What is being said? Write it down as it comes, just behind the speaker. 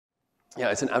Yeah,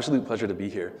 it's an absolute pleasure to be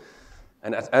here.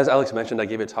 And as Alex mentioned, I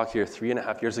gave a talk here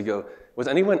 3.5 years ago. Was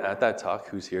anyone at that talk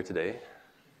who's here today?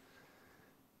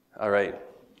 All right.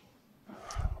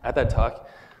 At that talk,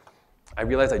 I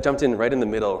realized I jumped in right in the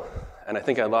middle, and I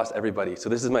think I lost everybody. So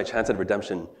this is my chance at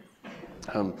redemption.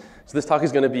 So this talk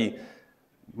is going to be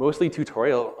mostly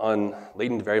tutorial on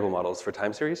latent variable models for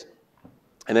time series.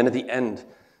 And then at the end,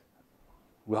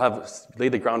 we'll have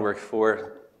laid the groundwork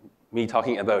for me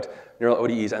talking about neural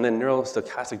ODEs and then neural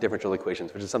stochastic differential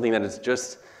equations, which is something that is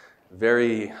just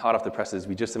very hot off the presses.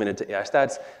 We just submitted to AI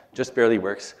Stats, just barely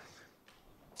works.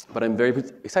 But I'm very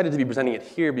excited to be presenting it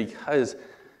here because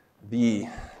these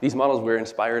models were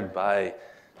inspired by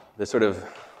the sort of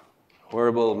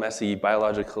horrible, messy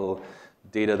biological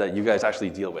data that you guys actually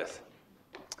deal with.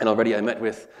 And already I met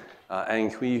with Anh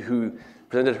Quy, who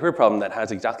presented her problem that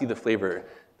has exactly the flavor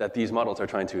that these models are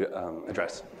trying to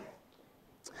address.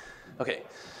 Okay.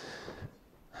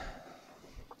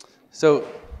 So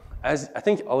as I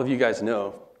think all of you guys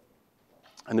know,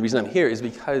 and the reason I'm here is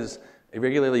because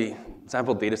irregularly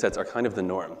sampled data sets are kind of the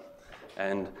norm.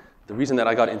 And the reason that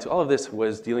I got into all of this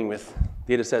was dealing with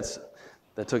data sets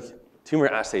that took tumor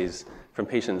assays from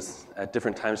patients at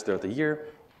different times throughout the year.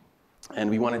 And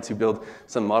we wanted to build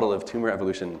some model of tumor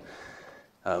evolution.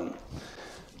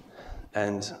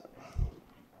 And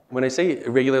when I say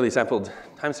irregularly sampled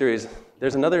time series,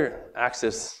 there's another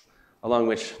axis along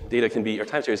which data can be, or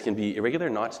time series can be irregular,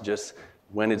 not just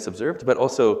when it's observed, but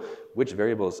also which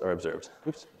variables are observed.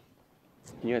 Oops.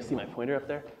 Can you guys see my pointer up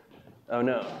there? Oh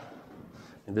no,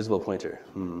 invisible pointer.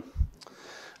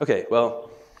 Okay,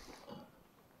 well,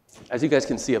 as you guys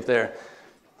can see up there,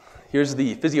 here's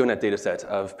the PhysioNet data set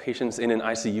of patients in an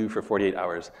ICU for 48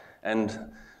 hours.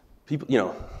 And people,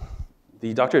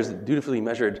 the doctors dutifully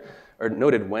measured or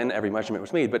noted when every measurement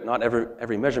was made, but not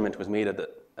every measurement was made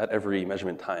at every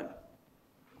measurement time.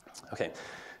 Okay,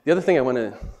 the other thing I want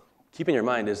to keep in your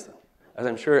mind is, as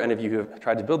I'm sure any of you who have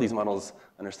tried to build these models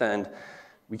understand,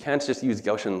 we can't just use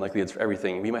Gaussian likelihoods for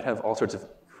everything. We might have all sorts of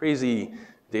crazy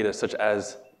data, such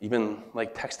as even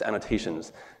like text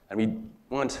annotations. And we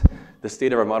want the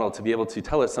state of our model to be able to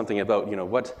tell us something about,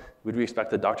 what would we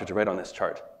expect the doctor to write on this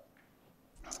chart.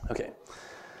 Okay.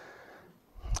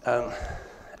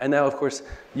 And now, of course,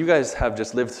 you guys have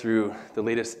just lived through the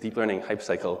latest deep learning hype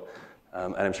cycle.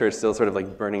 And I'm sure it's still sort of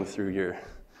like burning through your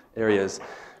areas.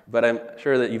 But I'm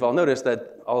sure that you've all noticed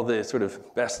that all the sort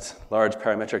of best large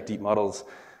parametric deep models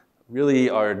really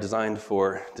are designed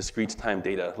for discrete time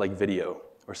data, like video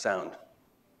or sound.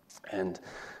 And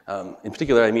in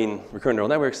particular, I mean recurrent neural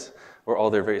networks, or all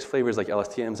their various flavors like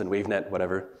LSTMs and WaveNet,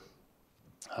 whatever.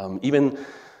 Even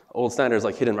old standards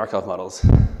like hidden Markov models.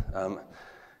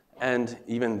 And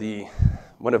even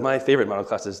one of my favorite model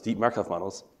classes, deep Markov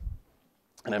models.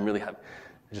 And I'm really happy.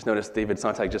 I just noticed David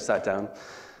Sontag just sat down.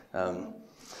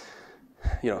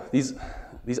 These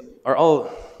are all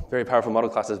very powerful model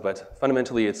classes, but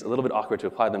fundamentally it's a little bit awkward to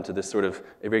apply them to this sort of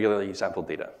irregularly sampled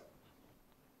data.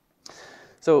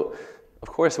 So, of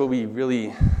course, what we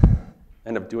really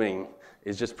end up doing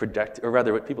is just project, or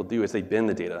rather what people do is they bin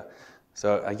the data.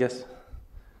 So I guess,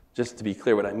 just to be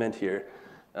clear what I meant here,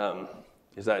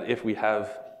 is that if we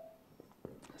have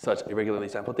such irregularly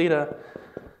sampled data,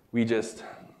 we just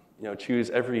choose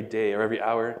every day or every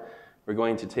hour, we're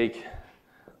going to take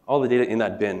all the data in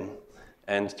that bin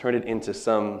and turn it into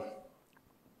some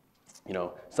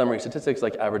summary statistics,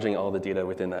 like averaging all the data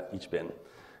within each bin.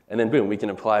 And then boom, we can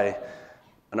apply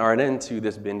an RNN to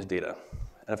this binned data.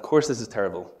 And of course, this is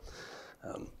terrible.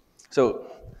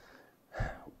 So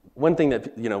one thing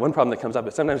that, one problem that comes up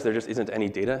is sometimes there just isn't any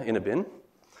data in a bin,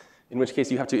 in which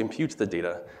case you have to impute the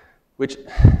data, which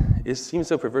seems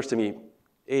so perverse to me,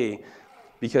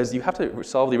 because you have to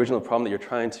solve the original problem that you're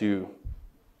trying to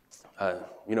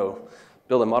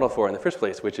build a model for in the first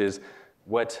place, which is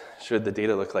what should the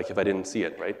data look like if I didn't see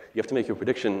it, right? You have to make a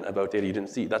prediction about data you didn't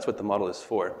see. That's what the model is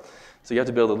for. So you have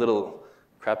to build a little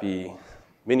crappy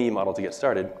mini model to get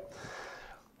started.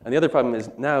 And the other problem is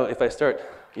now if I start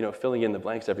filling in the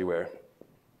blanks everywhere,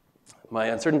 my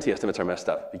uncertainty estimates are messed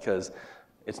up because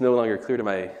it's no longer clear to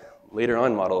my later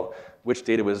on model which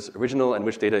data was original and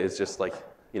which data is just like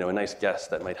a nice guess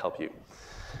that might help you.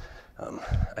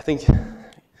 I think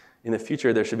in the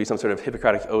future there should be some sort of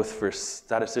Hippocratic oath for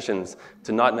statisticians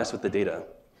to not mess with the data.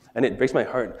 And it breaks my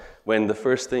heart when the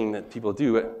first thing that people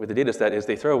do with the data set is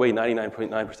they throw away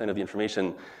 99.9% of the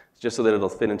information just so that it'll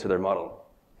fit into their model.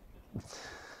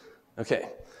 Okay.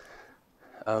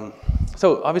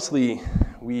 So obviously,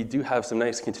 we do have some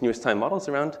nice continuous time models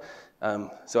around.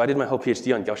 So I did my whole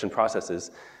PhD on Gaussian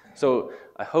processes. So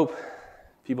I hope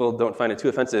people don't find it too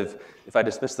offensive if I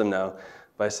dismiss them now.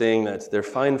 by saying that they're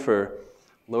fine for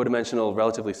low-dimensional,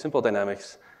 relatively simple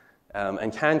dynamics,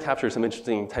 and can capture some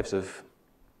interesting types of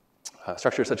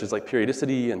structures such as like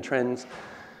periodicity and trends,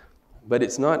 but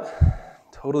it's not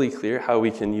totally clear how we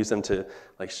can use them to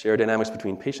like share dynamics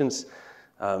between patients.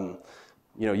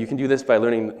 You can do this by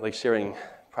learning, like sharing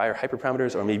prior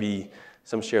hyperparameters or maybe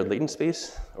some shared latent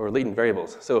space or latent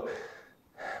variables. So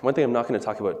one thing I'm not going to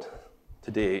talk about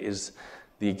today is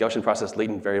the Gaussian process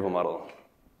latent variable model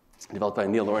developed by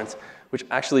Neil Lawrence, which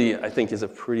actually I think is a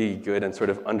pretty good and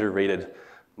sort of underrated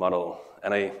model.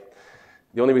 And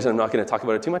the only reason I'm not going to talk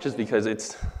about it too much is because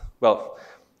it's, well,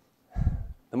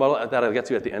 the model that I'll get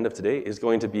to at the end of today is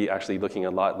going to be actually looking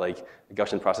a lot like a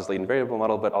Gaussian process latent variable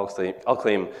model, but I'll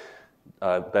claim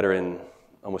better in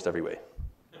almost every way.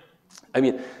 I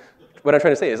mean, what I'm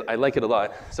trying to say is I like it a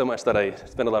lot, so much that I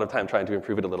spend a lot of time trying to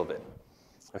improve it a little bit.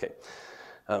 Okay.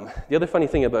 The other funny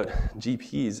thing about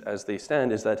GPs as they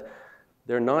stand is that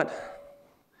they're not,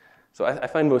 so I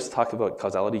find most talk about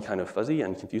causality kind of fuzzy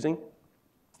and confusing,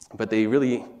 but they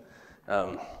really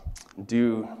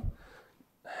do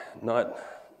not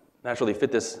naturally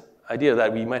fit this idea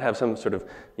that we might have some sort of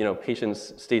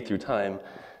patient's state through time,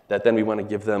 that then we want to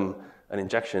give them an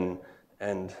injection,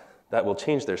 and that will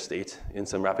change their state in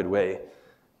some rapid way.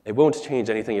 It won't change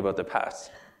anything about the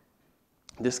past.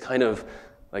 This kind of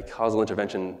like causal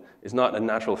intervention is not a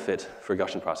natural fit for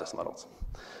Gaussian process models.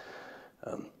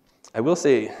 I will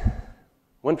say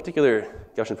one particular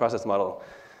Gaussian process model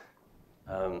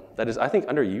that is, I think,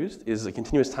 underused is a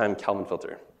continuous time Kalman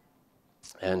filter.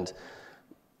 And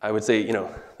I would say,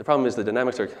 the problem is the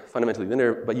dynamics are fundamentally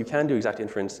linear, but you can do exact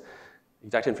inference.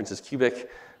 Exact inference is cubic.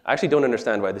 I actually don't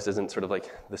understand why this isn't sort of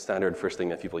like the standard first thing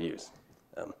that people use.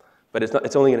 But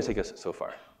it's only going to take us so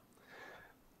far.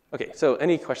 Okay, so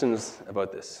any questions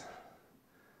about this?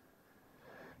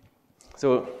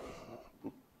 So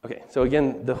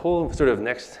again, the whole sort of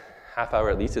next half hour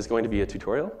at least is going to be a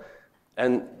tutorial.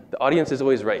 And the audience is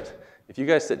always right. If you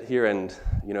guys sit here and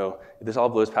if this all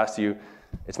blows past you,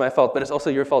 it's my fault, but it's also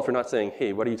your fault for not saying,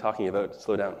 hey, what are you talking about?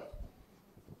 Slow down.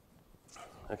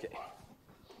 Okay.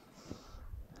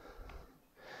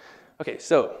 Okay,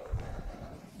 so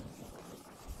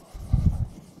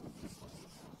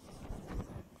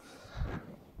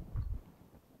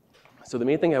the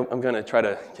main thing I'm going to try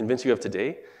to convince you of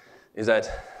today is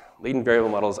that latent variable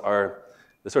models are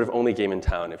the sort of only game in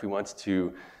town if we want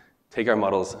to take our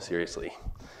models seriously.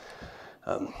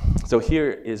 So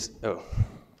here is,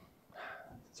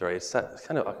 sorry, it's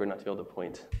kind of awkward not to be able to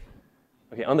point.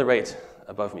 Okay, on the right,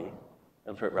 above me,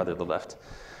 or rather the left.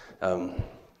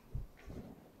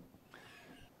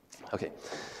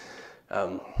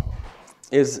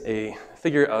 Is a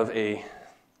figure of a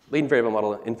latent variable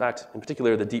model, in fact, in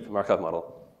particular, the deep Markov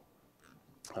model.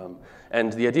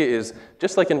 And the idea is,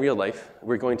 just like in real life,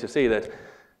 we're going to say that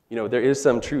there is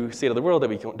some true state of the world that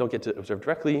we don't get to observe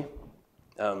directly.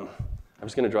 I'm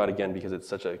just going to draw it again because it's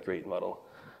such a great model.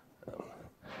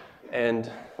 And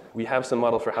we have some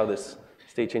model for how this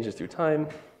state changes through time.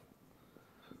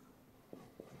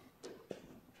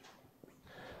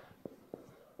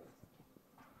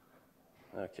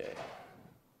 Okay.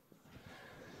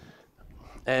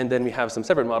 And then we have some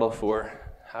separate model for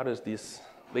how does this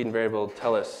latent variable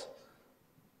tell us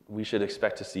we should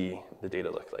expect to see the data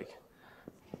look like.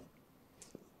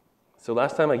 So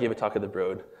last time I gave a talk at the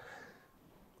Broad,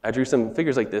 I drew some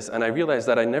figures like this, and I realized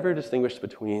that I never distinguished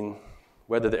between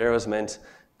whether the arrows meant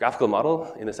graphical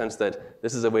model in the sense that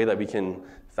this is a way that we can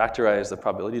factorize the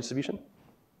probability distribution,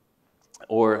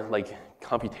 or like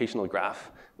computational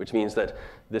graph, which means that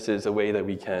this is a way that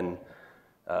we can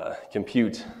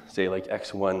compute, say, like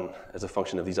x1 as a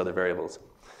function of these other variables.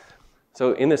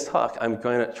 So in this talk, I'm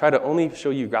going to try to only show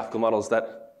you graphical models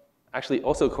that actually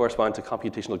also correspond to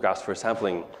computational graphs for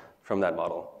sampling from that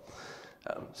model.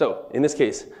 So in this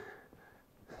case,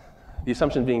 the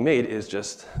assumption being made is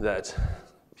just that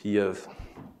P of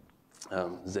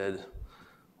Z1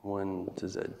 to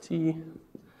ZT.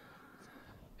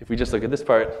 If we just look at this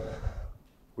part,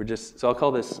 so I'll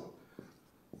call this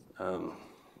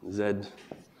Z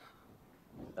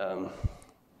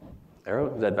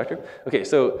arrow, Z vector. Okay,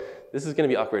 so this is going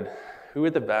to be awkward. Who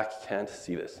at the back can't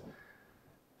see this?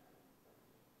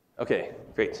 Okay,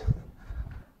 great.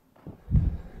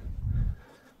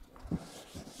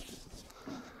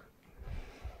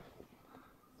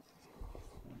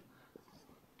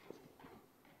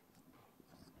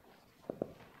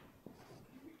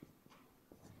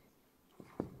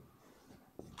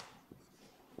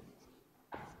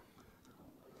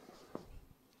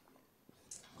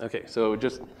 Okay, so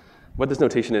just what this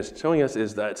notation is showing us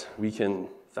is that we can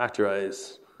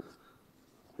factorize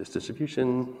this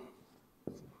distribution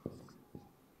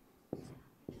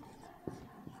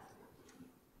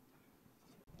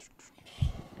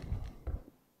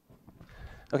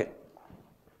Okay.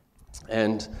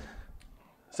 And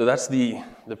so that's the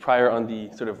prior on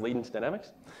the sort of latent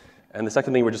dynamics. And the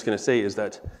second thing we're just going to say is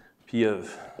that P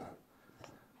of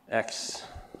x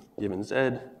given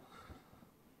z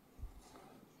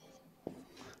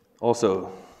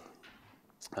also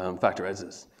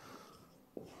factorizes.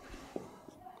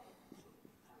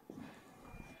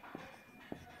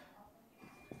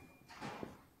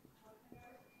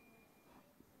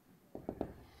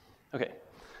 Okay.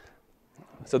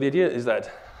 So the idea is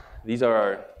that these are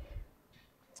our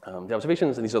the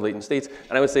observations, and these are latent states.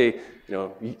 And I would say,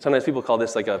 sometimes people call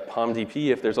this like a POM-DP,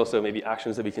 if there's also maybe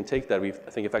actions that we can take that I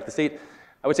think affect the state.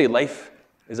 I would say life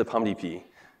is a POM-DP,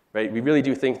 right? We really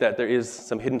do think that there is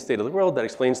some hidden state of the world that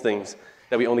explains things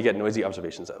that we only get noisy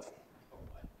observations of.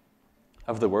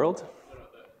 Of the world?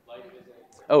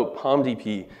 Oh,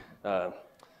 POM-DP.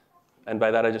 And by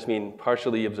that I just mean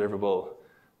partially observable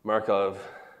Markov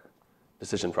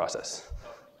decision process.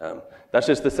 That's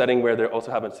just the setting where there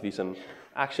also happens to be some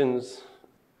actions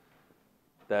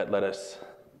that let us,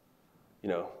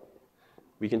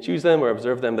 we can choose them or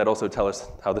observe them that also tell us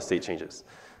how the state changes.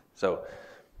 So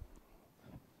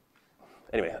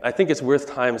anyway, I think it's worth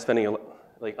time spending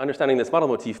understanding this model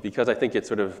motif because I think it's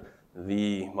sort of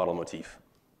the model motif.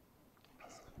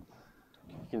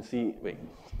 You can see, wait.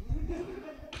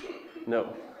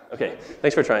 No, okay,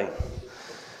 thanks for trying.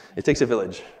 It takes a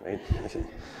village, right?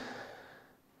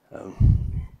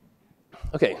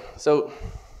 Okay, so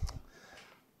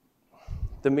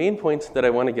the main point that I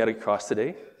want to get across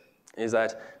today is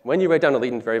that when you write down a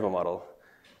latent variable model,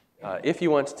 if you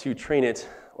want to train it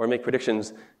or make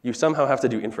predictions, you somehow have to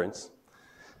do inference.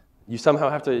 You somehow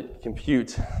have to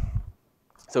compute.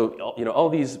 So all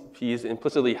these P's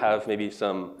implicitly have maybe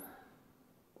some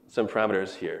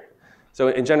parameters here. So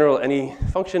in general, any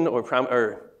function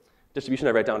or distribution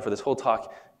I write down for this whole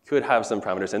talk could have some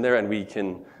parameters in there, and we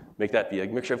can make that be a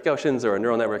mixture of Gaussians or a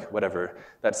neural network, whatever.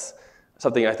 That's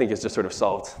something I think is just sort of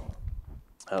solved.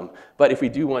 But if we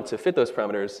do want to fit those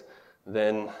parameters,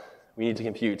 then we need to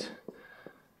compute,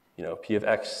 P of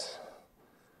x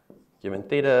given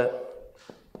theta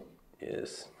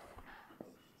is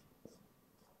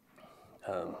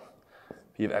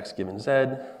P of x given z,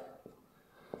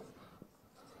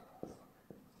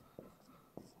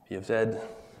 P of z.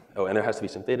 Oh, and there has to be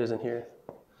some thetas in here.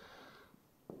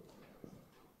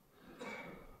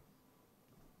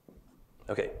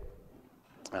 Okay.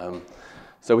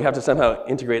 So we have to somehow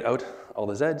integrate out all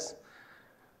the z's.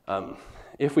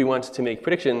 If we want to make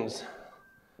predictions,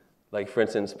 like for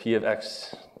instance, P of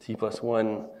x t plus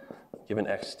 1 given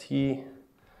xt,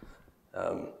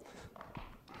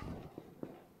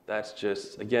 that's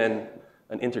just, again,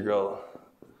 an integral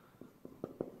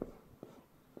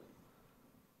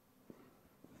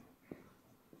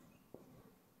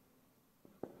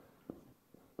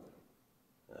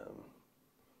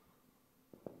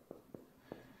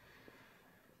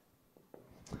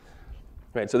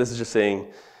right, so this is just saying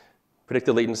predict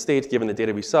the latent state given the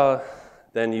data we saw,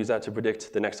 then use that to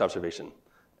predict the next observation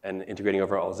and integrating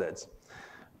over all z's.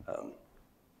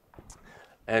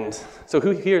 And so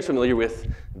who here is familiar with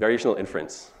variational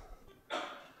inference?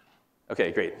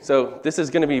 Okay, great. So this is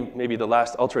going to be maybe the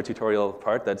last ultra tutorial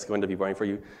part that's going to be boring for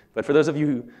you. But for those of you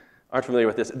who aren't familiar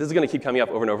with this is going to keep coming up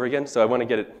over and over again, so I want to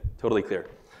get it totally clear.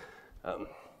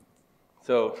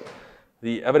 So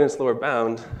the evidence lower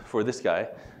bound for this guy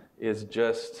is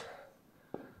just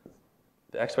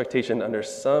the expectation under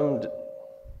some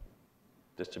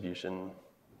distribution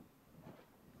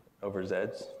over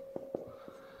z's.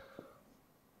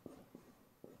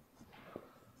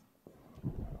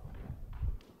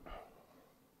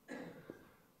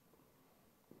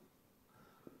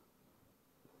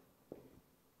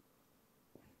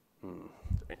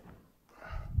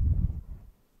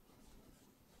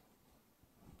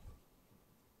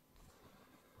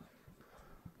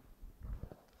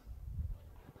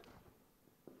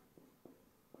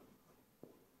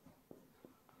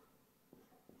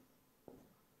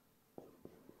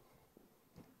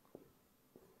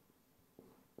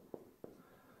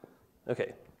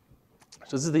 Okay,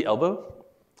 so this is the elbow,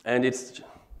 and this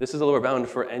is the lower bound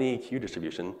for any Q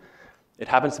distribution. It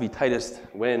happens to be tightest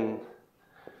when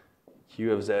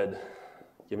Q of z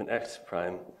given x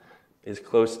prime is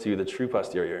close to the true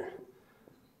posterior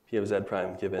P of z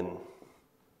prime given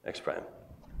x prime.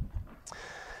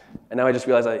 And now I just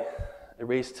realized I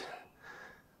erased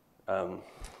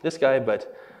this guy,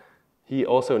 but he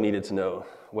also needed to know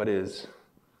what is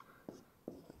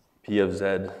P of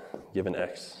z given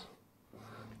x.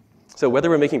 So whether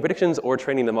we're making predictions or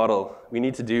training the model, we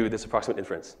need to do this approximate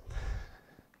inference.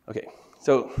 Okay,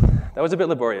 so that was a bit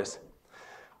laborious,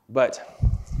 but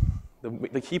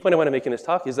the key point I want to make in this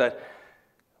talk is that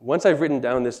once I've written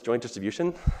down this joint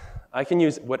distribution, I can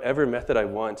use whatever method I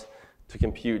want to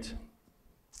compute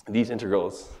these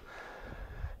integrals.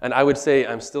 And I would say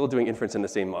I'm still doing inference in the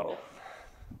same model.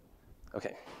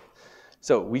 Okay,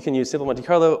 so we can use simple Monte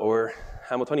Carlo or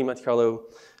Hamiltonian Monte Carlo,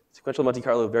 sequential Monte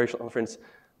Carlo, variational inference,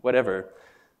 whatever.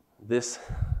 This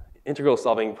integral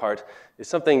solving part is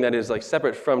something that is like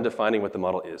separate from defining what the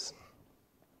model is.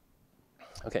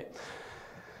 Okay,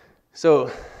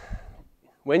 so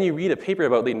when you read a paper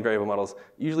about latent variable models,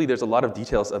 usually there's a lot of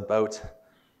details about,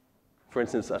 for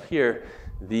instance, up here,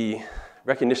 the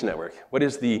recognition network. What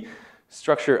is the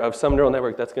structure of some neural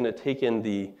network that's going to take in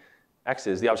the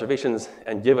x's, the observations,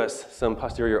 and give us some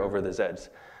posterior over the z's?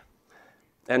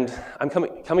 And I'm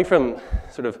coming from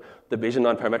sort of the Bayesian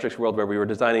non-parametrics world where we were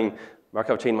designing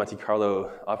Markov chain Monte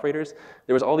Carlo operators.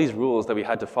 There was all these rules that we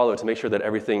had to follow to make sure that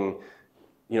everything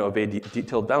obeyed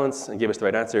detailed balance and gave us the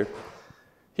right answer.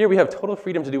 Here we have total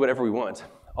freedom to do whatever we want.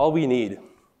 All we need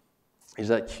is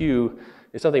that Q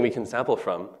is something we can sample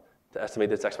from to estimate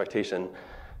this expectation,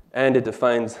 and it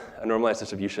defines a normalized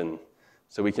distribution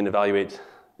so we can evaluate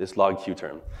this log Q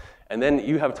term. And then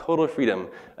you have total freedom,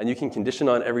 and you can condition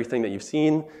on everything that you've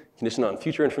seen, condition on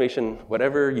future information,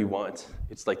 whatever you want.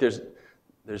 It's like there's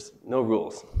no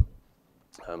rules.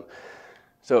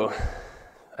 So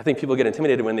I think people get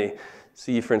intimidated when they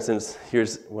see, for instance,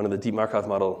 here's one of the deep Markov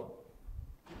model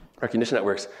recognition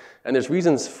networks. And there's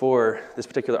reasons for this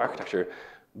particular architecture,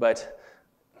 but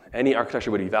any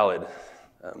architecture would be valid.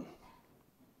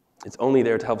 It's only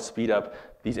there to help speed up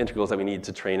these integrals that we need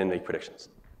to train and make predictions.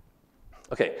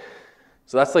 Okay,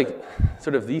 so that's like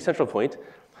sort of the central point.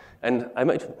 And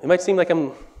it might seem like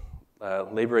I'm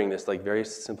laboring this like very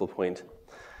simple point.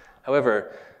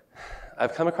 However,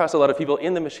 I've come across a lot of people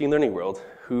in the machine learning world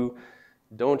who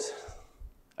don't,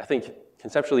 I think,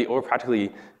 conceptually or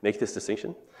practically make this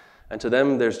distinction. And to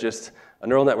them, there's just a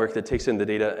neural network that takes in the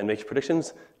data and makes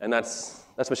predictions, and that's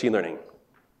machine learning.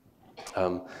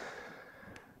 And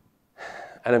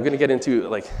I'm going to get into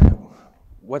like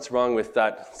what's wrong with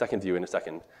that second view in a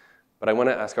second. But I want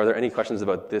to ask, are there any questions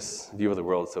about this view of the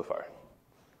world so far?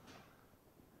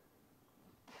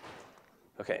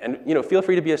 Okay, and feel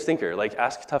free to be a stinker. Like,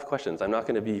 ask tough questions. I'm not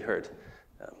going to be hurt.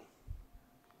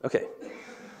 Okay.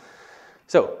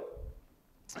 So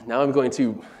now I'm going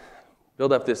to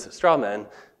build up this straw man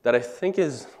that I think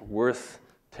is worth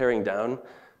tearing down,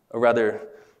 or rather,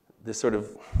 this sort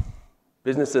of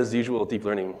business as usual deep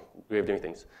learning way of doing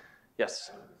things.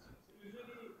 Yes? Usually,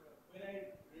 when I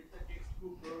read the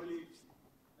textbook probably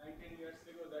 9-10 years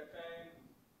ago, that time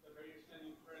the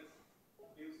variational inference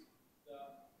gives the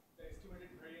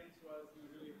estimated variance was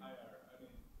usually higher. I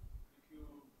mean, if you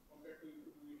compare to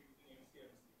doing it in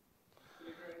MCMC. So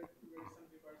later you read some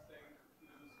papers saying if you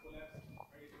use collapsed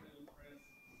variational inference,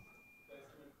 the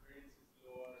estimate variance is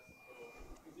lower. So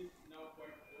is it now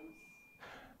quite close?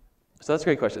 So that's a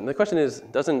great question. The question is,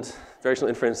 doesn't variational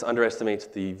inference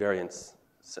underestimate the variance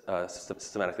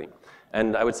systematically?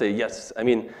 And I would say yes. I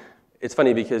mean, it's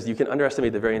funny because you can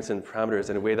underestimate the variance in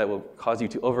parameters in a way that will cause you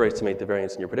to overestimate the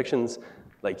variance in your predictions.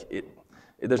 Like,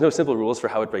 there's no simple rules for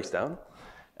how it breaks down.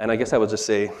 And I guess I would just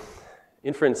say,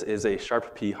 inference is a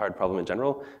sharp P hard problem in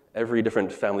general. Every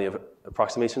different family of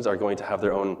approximations are going to have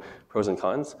their own pros and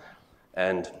cons.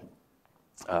 And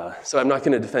so I'm not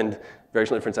going to defend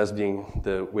variational inference as being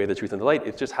the way, the truth, and the light.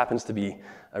 It just happens to be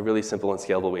a really simple and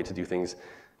scalable way to do things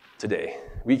today.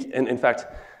 And in fact,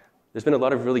 there's been a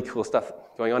lot of really cool stuff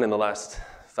going on in the last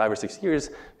 5 or 6 years,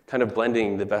 kind of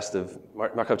blending the best of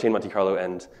Markov chain Monte Carlo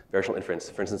and variational inference,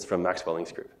 for instance, from Max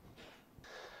Welling's group.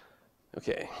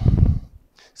 Okay,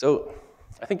 so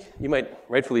I think you might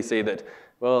rightfully say that,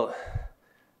 well,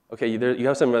 okay, you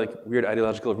have some like weird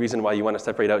ideological reason why you want to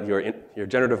separate out your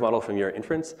generative model from your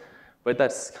inference, but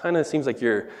that kind of seems like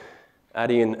you're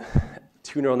adding in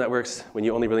 2 neural networks when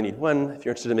you only really need 1. If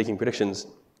you're interested in making predictions,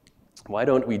 why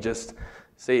don't we just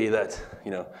say that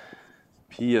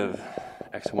P of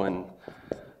x1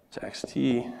 to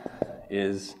xt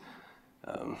is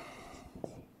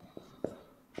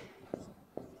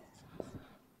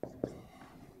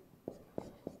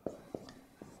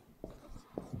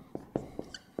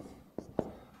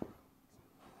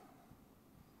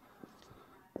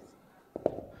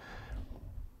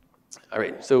all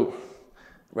right, so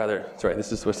rather, sorry,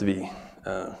 this is supposed to be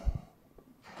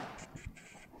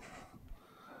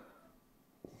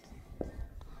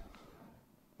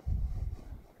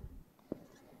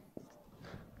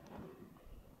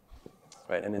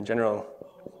right, and in general,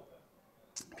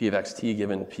 P of xt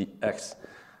given Px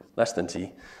less than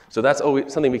t. So that's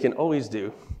always something we can always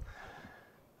do.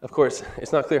 Of course,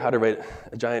 it's not clear how to write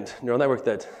a giant neural network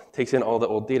that takes in all the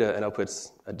old data and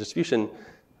outputs a distribution,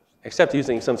 except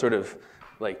using some sort of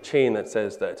like chain that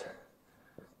says that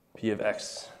p of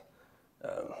x,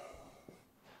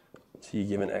 t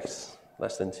given x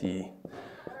less than t,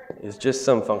 is just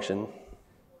some function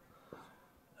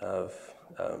of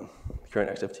current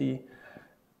x of t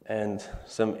and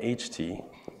some ht,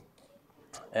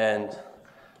 and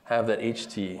have that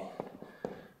ht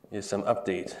is some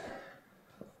update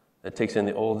that takes in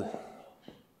the old,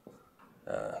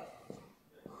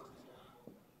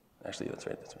 actually, that's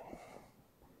right.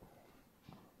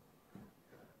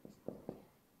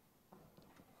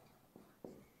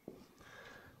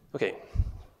 Okay,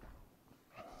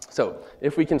 so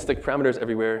if we can stick parameters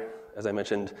everywhere, as I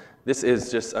mentioned, this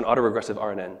is just an autoregressive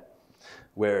RNN,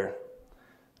 where,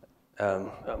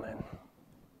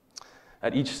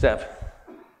 at each step,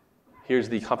 here's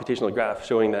the computational graph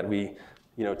showing that we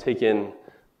take in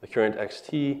the current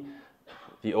xt,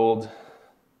 the old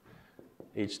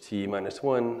ht minus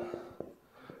 1,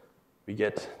 we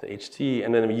get the ht,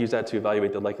 and then we use that to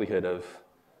evaluate the likelihood of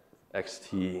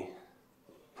xt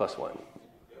plus 1,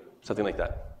 something like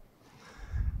that.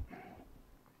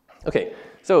 Okay,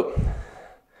 so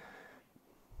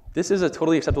this is a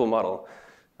totally acceptable model.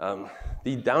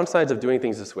 The downsides of doing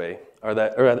things this way are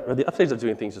that, or the upsides of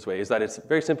doing things this way is that it's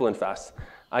very simple and fast.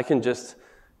 I can just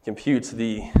compute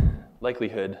the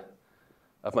likelihood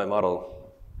of my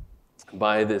model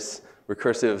by this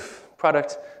recursive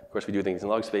product. Of course, we do things in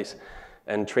log space,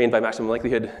 and train by maximum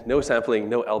likelihood, no sampling,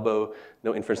 no elbow,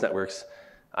 no inference networks.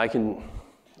 I can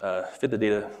fit the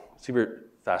data super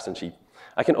fast and cheap.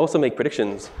 I can also make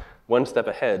predictions one step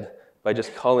ahead by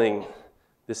just calling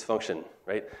this function,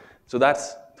 right? So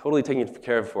that's totally taken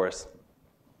care of for us.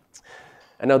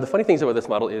 And now the funny things about this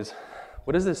model is,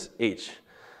 what is this h,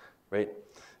 right?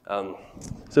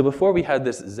 So before we had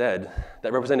this z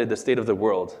that represented the state of the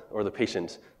world, or the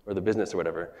patient, or the business, or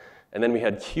whatever. And then we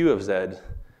had q of z,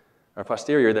 our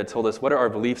posterior, that told us what are our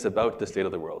beliefs about the state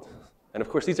of the world. And of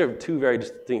course, these are two very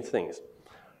distinct things.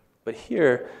 But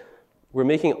here,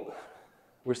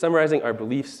 we're summarizing our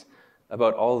beliefs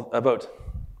about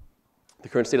the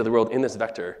current state of the world in this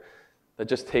vector that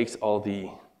just takes all the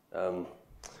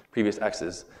previous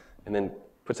x's and then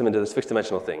puts them into this fixed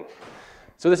dimensional thing.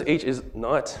 So this h is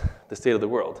not the state of the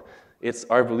world. It's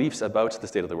our beliefs about the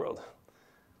state of the world.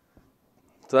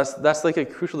 So that's like a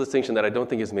crucial distinction that I don't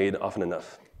think is made often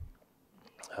enough.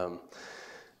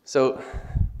 So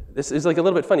this is like a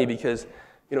little bit funny because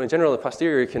in general, the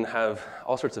posterior can have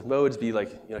all sorts of modes,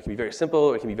 it can be very simple,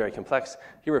 or it can be very complex.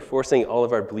 Here we're forcing all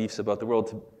of our beliefs about the world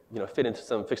to fit into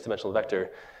some fixed dimensional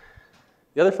vector.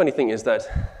 The other funny thing is that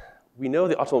we know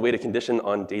the optimal way to condition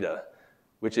on data,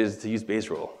 which is to use Bayes'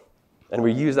 rule. And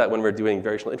we use that when we're doing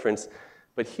variational inference.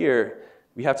 But here,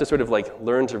 we have to sort of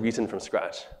learn to reason from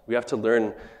scratch. We have to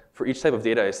learn, for each type of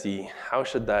data I see, how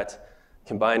should that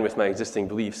combine with my existing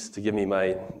beliefs to give me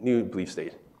my new belief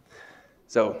state.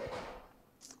 So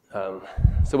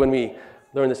when we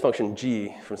learn this function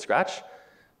g from scratch,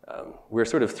 we're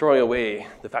sort of throwing away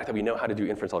the fact that we know how to do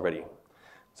inference already.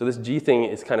 So this g thing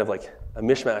is kind of like a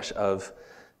mishmash of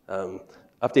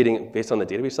updating based on the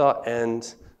data we saw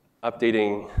and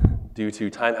updating due to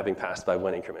time having passed by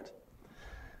one increment.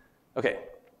 Okay,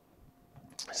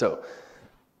 so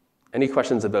any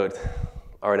questions about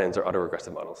RNNs or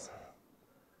autoregressive models?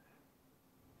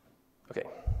 Okay.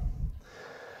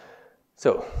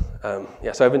 So,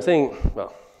 so I've been saying,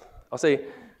 well, I'll say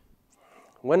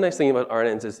one nice thing about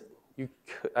RNNs is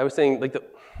I was saying,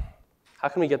 how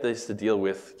can we get this to deal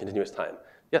with continuous time?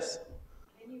 Yes?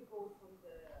 Can you go from the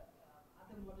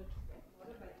other model to that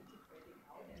model by integrating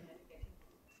out and then getting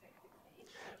the expected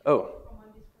age? Oh.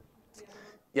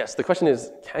 Yes, the question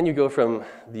is, can you go from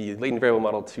the latent variable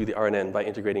model to the RNN by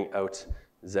integrating out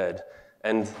z?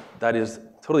 And that is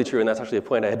totally true, and that's actually a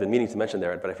point I had been meaning to mention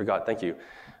there, but I forgot, thank you.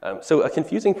 So a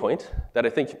confusing point that I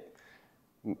think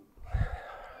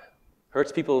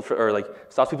hurts people,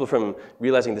 stops people from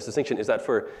realizing this distinction is that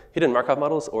for hidden Markov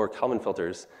models or Kalman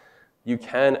filters, you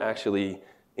can actually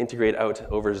integrate out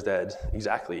over z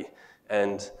exactly.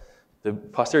 And the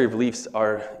posterior beliefs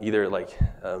are either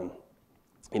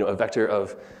a vector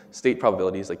of state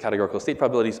probabilities, like categorical state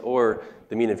probabilities, or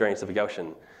the mean and variance of a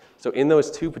Gaussian. So in those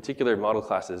two particular model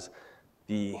classes,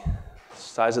 the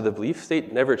size of the belief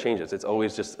state never changes. It's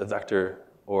always just a vector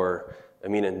or a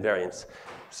mean and variance.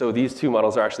 So these two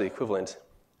models are actually equivalent,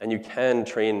 and you can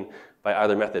train by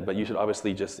either method, but you should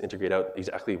obviously just integrate out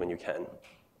exactly when you can.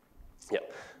 Yeah.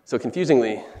 So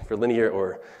confusingly, for linear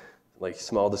or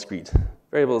small discrete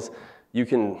variables, you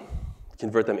can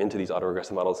convert them into these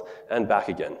autoregressive models and back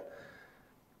again.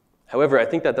 However, I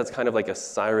think that that's kind of like a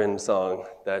siren song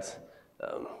that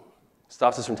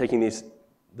stops us from taking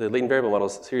the latent variable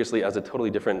models seriously as a totally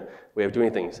different way of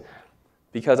doing things.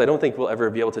 Because I don't think we'll ever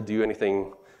be able to do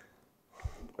anything,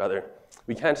 rather,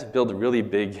 we can't build really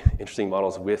big, interesting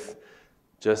models with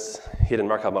just hidden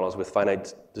Markov models with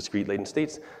finite discrete latent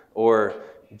states or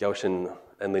Gaussian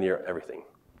and linear everything.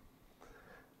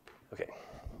 Okay.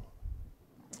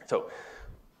 So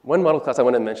one model class I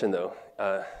want to mention, though,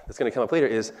 that's going to come up later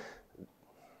is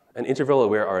an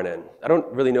interval-aware RNN. I don't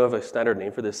really know of a standard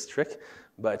name for this trick,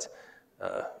 but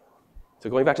so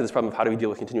going back to this problem of how do we deal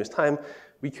with continuous time,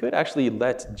 we could actually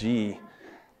let G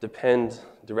depend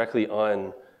directly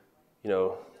on,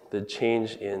 the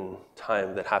change in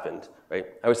time that happened, right?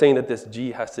 I was saying that this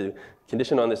G has to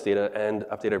condition on this data and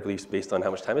update our beliefs based on how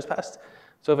much time has passed.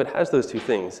 So if it has those two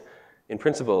things, in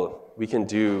principle, we can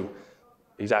do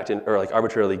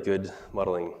arbitrarily good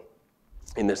modeling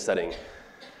in this setting.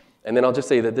 And then I'll just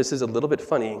say that this is a little bit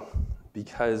funny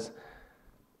because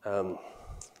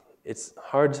it's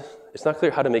not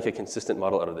clear how to make a consistent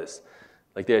model out of this.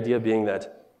 Like the idea being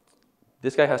that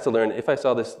this guy has to learn, if I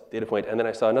saw this data point and then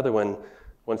I saw another one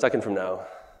 1 second from now,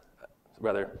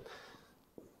 rather,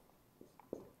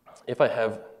 if I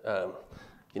have,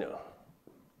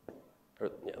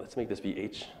 let's make this be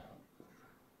H.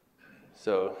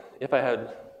 So if I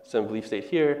had some belief state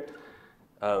here,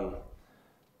 and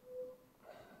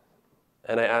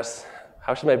I asked,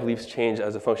 how should my beliefs change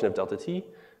as a function of delta t?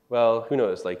 Well, who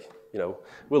knows?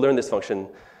 We'll learn this function.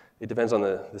 It depends on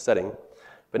the setting.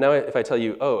 But now if I tell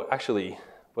you, oh, actually,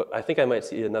 well, I think I might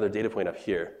see another data point up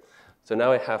here. So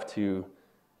now I have to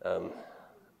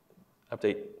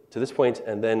update to this point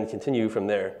and then continue from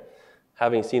there,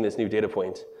 having seen this new data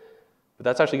point. But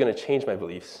that's actually going to change my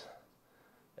beliefs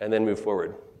and then move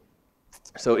forward.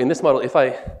 So in this model, if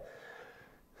I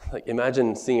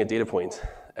imagine seeing a data point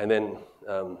and then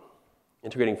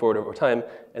integrating forward over time,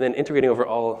 and then integrating over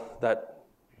all that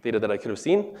data that I could have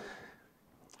seen,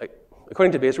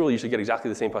 according to Bayes' rule, you should get exactly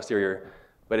the same posterior,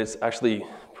 but it's actually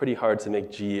pretty hard to make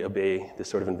G obey this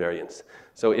sort of invariance.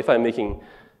 So if I'm making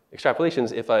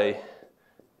extrapolations, if I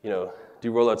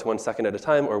do rollouts 1 second at a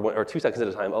time or 2 seconds at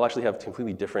a time, I'll actually have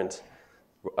completely different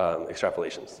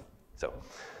extrapolations. So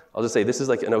I'll just say this is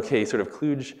like an okay sort of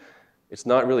kludge. It's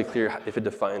not really clear if it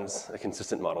defines a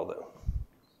consistent model, though.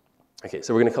 Okay,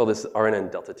 so we're going to call this RNN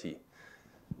delta t.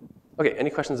 Okay, any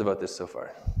questions about this so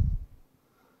far?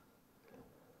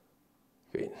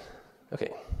 Great.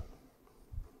 Okay.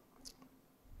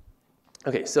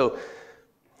 Okay, so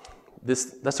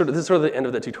this is sort of the end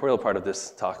of the tutorial part of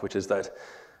this talk, which is that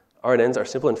RNNs are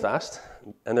simple and fast,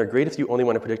 and they're great if you only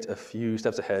want to predict a few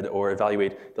steps ahead or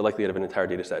evaluate the likelihood of an entire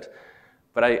data set.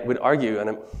 But I would argue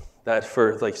that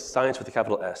for science with a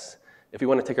capital S, if we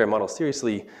want to take our models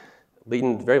seriously,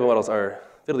 latent variable models are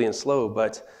fiddly and slow,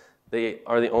 but they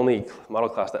are the only model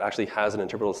class that actually has an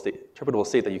interpretable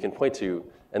state that you can point to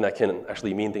and that can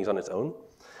actually mean things on its own.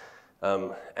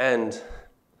 And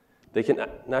they can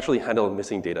naturally handle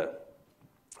missing data.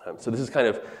 So this is kind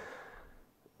of,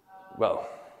 well,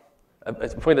 a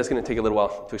point that's going to take a little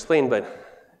while to explain, but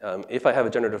if I have a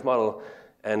generative model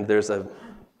and there's an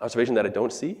observation that I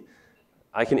don't see,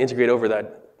 I can integrate over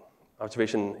that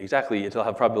observation exactly until I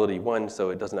have probability 1, so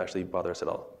it doesn't actually bother us at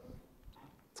all.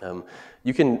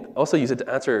 You can also use it to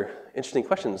answer interesting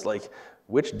questions like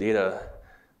which data,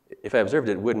 if I observed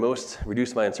it, would most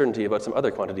reduce my uncertainty about some other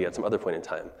quantity at some other point in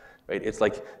time. Right? It's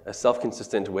like a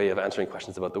self-consistent way of answering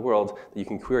questions about the world that you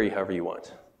can query however you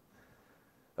want.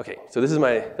 Okay, so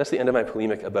that's the end of my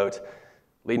polemic about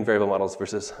latent variable models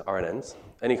versus RNNs.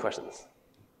 Any questions?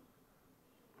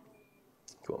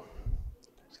 Cool.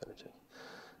 Just gotta check.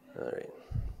 All right.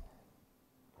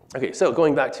 Okay, so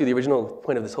going back to the original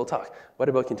point of this whole talk, what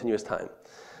about continuous time?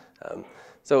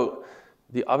 So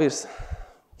the obvious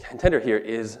contender here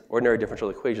is ordinary differential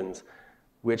equations,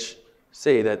 which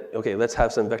say that, okay, let's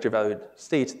have some vector-valued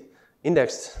state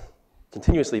indexed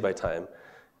continuously by time,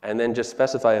 and then just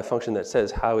specify a function that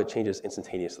says how it changes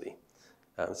instantaneously.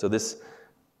 So this,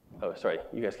 oh, sorry,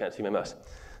 you guys can't see my mouse.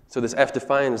 So this F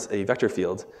defines a vector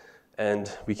field,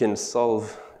 and we can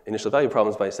solve initial value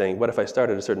problems by saying, what if I start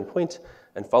at a certain point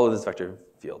and follow this vector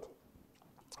field?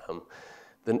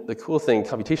 The cool thing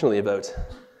computationally about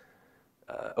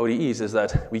ODEs is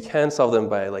that we can solve them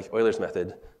by Euler's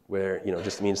method, where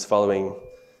just means following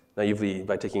naively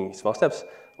by taking small steps,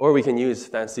 or we can use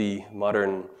fancy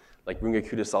modern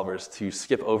Runge-Kutta solvers to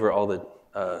skip over all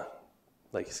the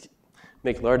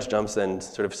make large jumps and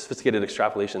sort of sophisticated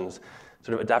extrapolations,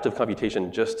 sort of adaptive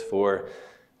computation just for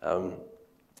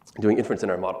doing inference in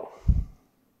our model.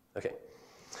 Okay,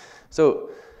 so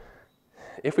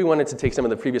if we wanted to take some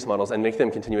of the previous models and make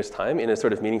them continuous time in a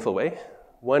sort of meaningful way,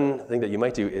 one thing that you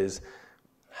might do is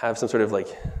have some sort of like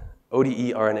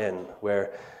ODE RNN,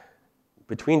 where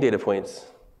between data points,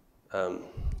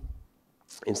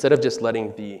 instead of just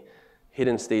letting the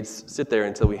hidden states sit there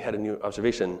until we had a new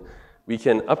observation, we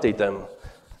can update them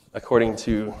according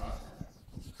to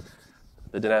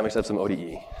the dynamics of some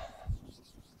ODE.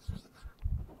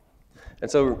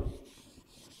 And so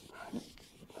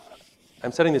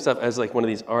I'm setting this up as like one of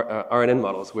these RNN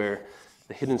models where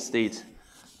the hidden state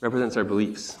represents our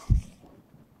beliefs.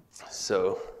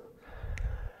 So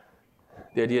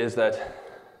the idea is that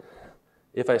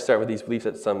if I start with these beliefs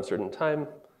at some certain time,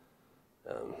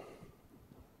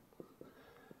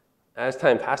 as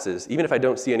time passes, even if I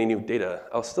don't see any new data,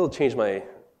 I'll still change my,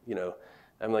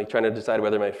 I'm like trying to decide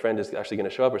whether my friend is actually going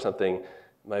to show up or something.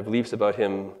 My beliefs about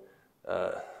him,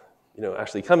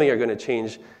 actually coming are going to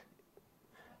change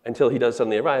until he does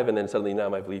suddenly arrive, and then suddenly now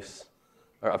my beliefs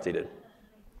are updated.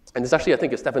 And it's actually, I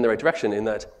think, a step in the right direction in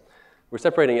that we're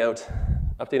separating out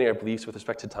updating our beliefs with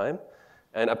respect to time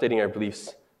and updating our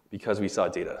beliefs because we saw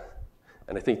data.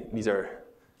 And I think these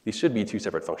should be two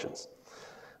separate functions.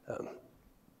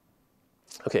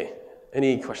 Okay,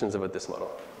 any questions about this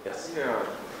model? Yes? Yeah,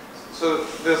 so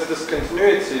this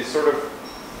discontinuity sort of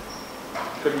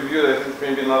could be viewed, I think,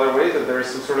 maybe another way, that there is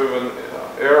some sort of an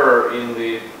error in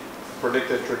the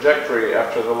predicted trajectory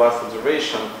after the last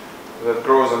observation that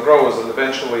grows and grows, and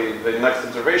eventually the next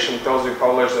observation tells you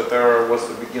how large that error was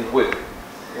to begin with.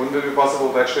 Wouldn't it be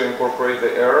possible to actually incorporate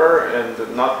the error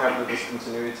and not have the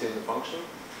discontinuity in the function?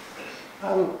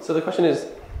 So the question is,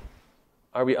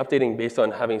 are we updating based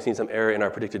on having seen some error in our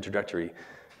predicted trajectory?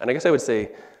 And I guess I would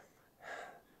say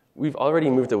we've already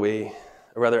moved away,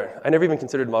 or rather, I never even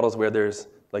considered models where there's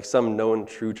like some known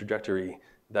true trajectory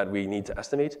that we need to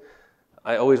estimate.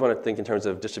 I always want to think in terms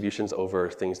of distributions over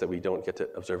things that we don't get to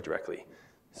observe directly.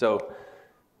 So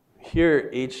here,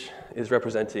 H is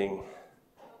representing,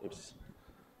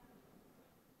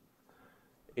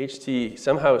 HT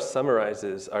somehow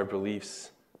summarizes our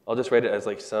beliefs. I'll just write it as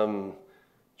like some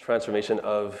transformation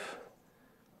of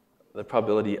the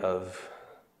probability of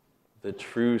the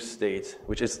true state,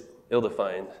 which is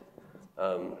ill-defined,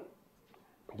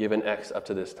 given x up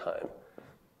to this time.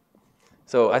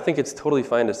 So I think it's totally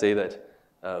fine to say that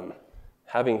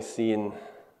having seen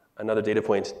another data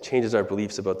point changes our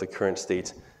beliefs about the current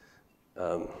state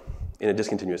in a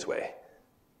discontinuous way.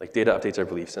 Like data updates our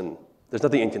beliefs, and there's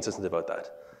nothing inconsistent about that.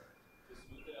 To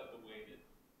smooth it out the way that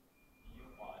you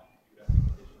want, you have to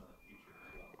condition on the future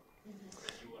as well.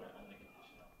 If you want to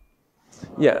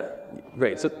unconditional. Yeah,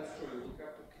 right. So That's true. You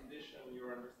have to condition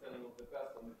your understanding of the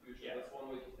past on the future. Yeah. That's one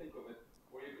way to think of it,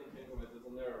 or you can think of it as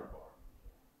an error bar,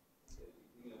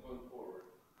 going forward.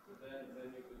 But then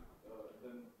you could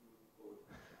then move forward.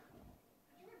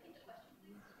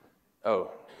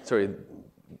 Oh, sorry.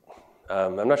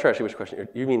 I'm not sure actually which question.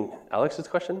 You mean Alex's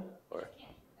question? Or?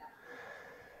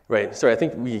 Right, sorry, I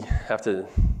think we have to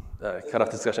cut off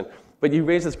the discussion. But you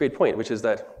raised this great point, which is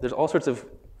that there's all sorts of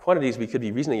quantities we could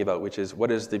be reasoning about, which is what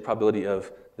is the probability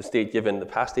of the state given the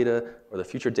past data, or the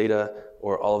future data,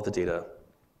 or all of the data.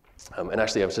 And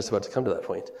actually, I was just about to come to that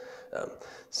point.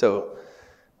 So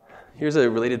here's a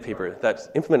related paper that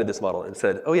implemented this model and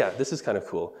said, oh yeah, this is kind of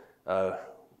cool.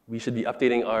 We should be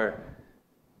updating our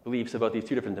beliefs about these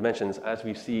two different dimensions as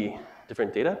we see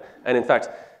different data. And in fact,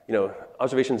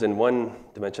 observations in one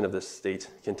dimension of this state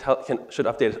should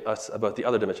update us about the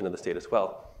other dimension of the state as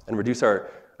well, and reduce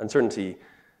our uncertainty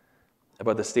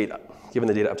about the state given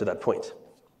the data up to that point.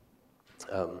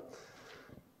 Oh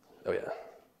yeah.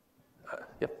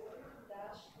 Yep.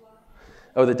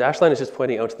 Oh, the dashed line is just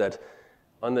pointing out that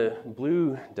on the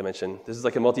blue dimension, this is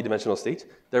like a multi-dimensional state,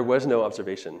 there was no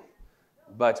observation.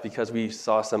 But because we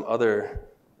saw some other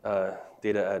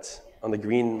data on the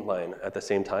green line at the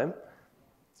same time,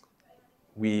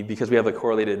 because we have a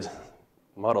correlated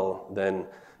model, then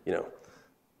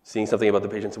seeing something about the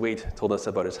patient's weight told us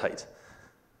about his height,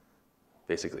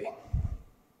 basically.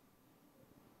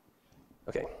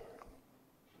 Okay.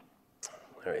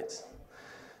 All right.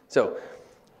 So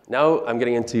now I'm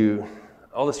getting into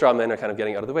all the straw men are kind of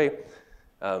getting out of the way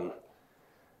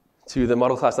to the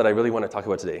model class that I really want to talk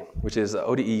about today, which is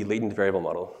ODE latent variable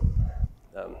model.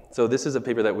 So this is a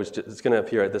paper that is going to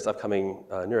appear at this upcoming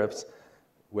NeurIPS,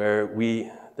 where the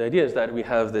idea is that we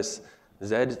have this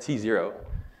ZT0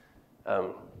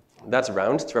 that's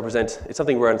round to represent, it's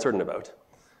something we're uncertain about.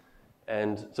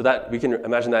 And so that we can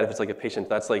imagine that if it's like a patient,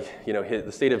 that's like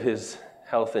the state of his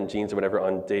health and genes or whatever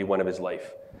on day one of his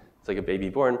life. It's like a baby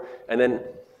born. And then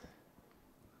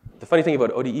the funny thing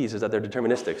about ODEs is that they're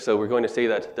deterministic. So we're going to say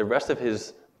that the rest of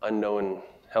his unknown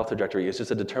health trajectory is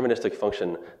just a deterministic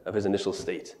function of his initial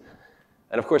state.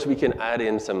 And of course, we can add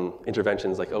in some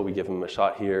interventions like, oh, we give him a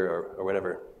shot here or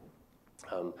whatever.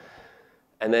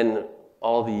 And then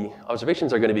all the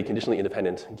observations are going to be conditionally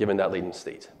independent given that latent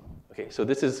state. Okay, so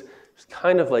this is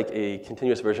kind of like a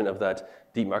continuous version of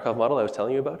that deep Markov model I was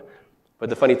telling you about. But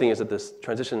the funny thing is that the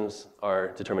transitions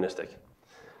are deterministic.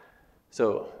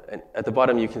 So and at the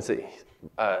bottom, you can see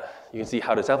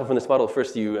how to sample from this model.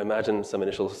 First, you imagine some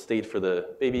initial state for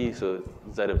the baby, so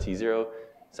z of t0,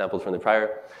 sampled from the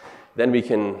prior. Then we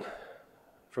can,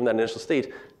 from that initial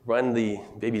state, run the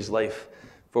baby's life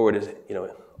forward as,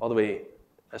 all the way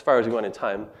as far as we want in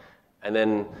time. And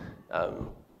then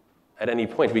at any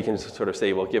point, we can sort of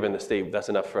say, well, given the state, that's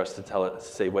enough for us to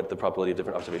say what the probability of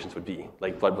different observations would be,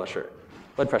 like blood pressure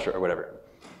or whatever.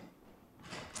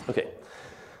 Okay.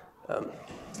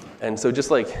 And so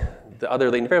just like the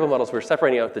other latent variable models, we're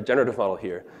separating out the generative model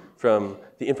here from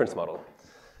the inference model.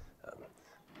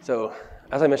 So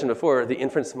as I mentioned before, the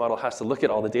inference model has to look at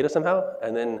all the data somehow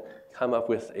and then come up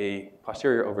with a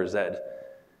posterior over z.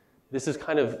 This is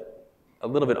kind of a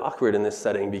little bit awkward in this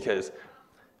setting because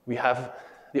we have,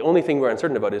 the only thing we're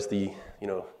uncertain about is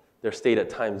their state at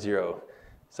time 0.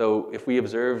 So if we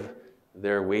observe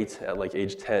their weight at like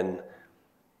age 10,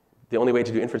 the only way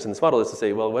to do inference in this model is to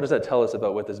say, well, what does that tell us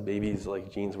about what this baby's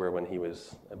genes were when he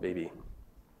was a baby?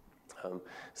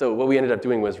 So what we ended up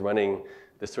doing was running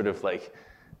this sort of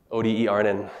ODE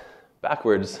RNN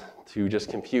backwards to just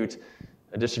compute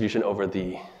a distribution over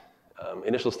the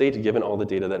initial state given all the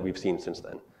data that we've seen since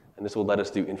then. And this will let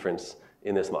us do inference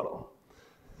in this model.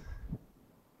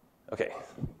 Okay.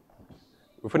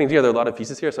 We're putting together a lot of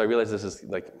pieces here, so I realize this is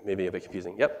maybe a bit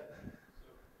confusing. Yep.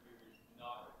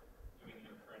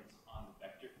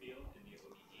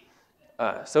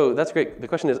 So that's great. The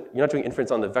question is, you're not doing inference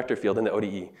on the vector field in the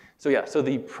ODE. So yeah, so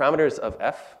the parameters of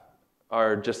f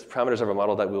are just parameters of a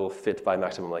model that will fit by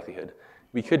maximum likelihood.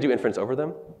 We could do inference over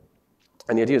them.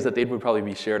 And the idea is that they would probably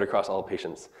be shared across all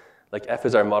patients. Like f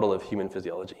is our model of human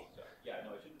physiology. So, yeah, no,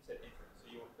 I shouldn't have said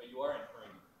inference. But you are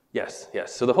inferring. Yes,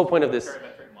 yes. So the whole point of this.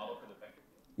 Parametric model for the vector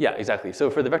field. Yeah, exactly. So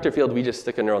for the vector field, we just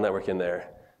stick a neural network in there.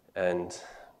 And,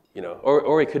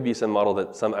 or it could be some model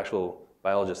that some actual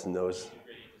biologist knows.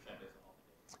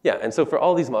 Yeah, and so for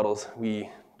all these models, we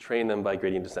train them by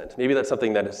gradient descent. Maybe that's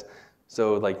something that is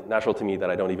so natural to me that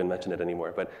I don't even mention it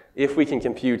anymore. But if we can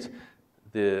compute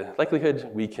the likelihood,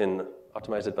 we can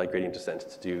optimize it by gradient descent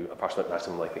to do approximate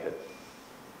maximum likelihood.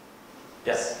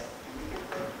 Yes?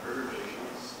 Do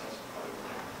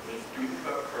you think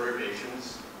about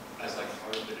perturbations as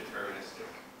part of the deterministic?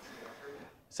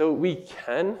 So we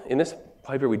can. In this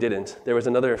paper, we didn't. There was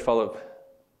another follow-up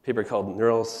paper called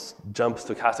Neural Jump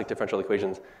Stochastic Differential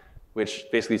Equations, which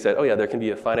basically said, oh yeah, there can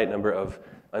be a finite number of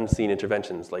unseen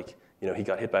interventions, he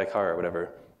got hit by a car or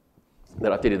whatever,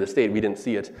 that updated the state. We didn't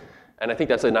see it. And I think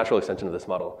that's a natural extension of this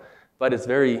model. But it's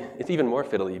even more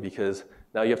fiddly because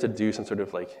now you have to do some sort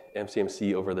of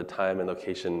MCMC over the time and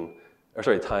location,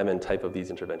 time and type of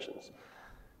these interventions.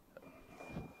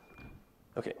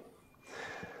 Okay.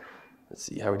 Let's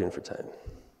see, how are we doing for time?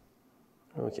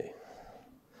 Okay.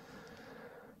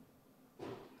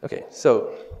 Okay,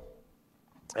 so,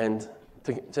 and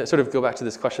to sort of go back to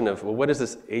this question of, well, what does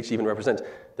this H even represent?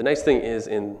 The nice thing is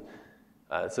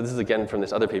so this is again from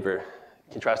this other paper,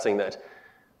 contrasting that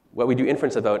what we do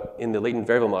inference about in the latent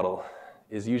variable model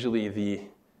is usually the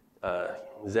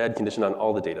Z condition on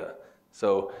all the data.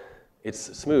 So it's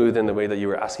smooth in the way that you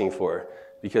were asking for,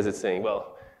 because it's saying,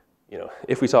 well,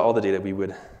 if we saw all the data, we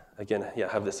would, again,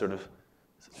 have this sort of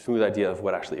smooth idea of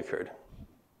what actually occurred.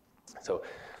 So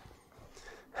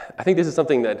I think this is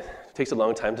something that takes a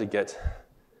long time to get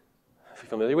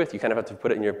familiar with. You kind of have to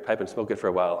put it in your pipe and smoke it for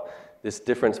a while. This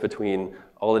difference between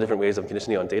all the different ways of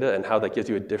conditioning on data and how that gives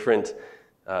you a different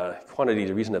quantity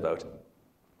to reason about.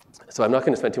 So I'm not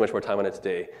going to spend too much more time on it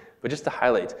today, but just to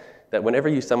highlight that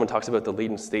whenever someone talks about the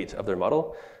latent state of their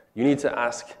model, you need to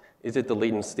ask, is it the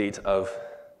latent state of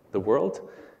the world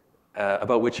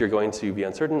about which you're going to be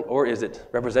uncertain, or is it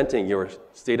representing your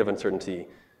state of uncertainty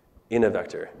in a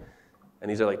vector? And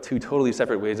these are two totally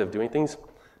separate ways of doing things.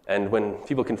 And when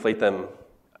people conflate them,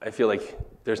 I feel like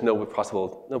there's no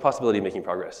possibility of making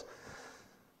progress.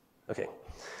 Okay,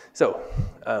 so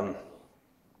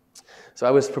I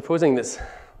was proposing this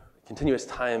continuous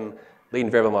time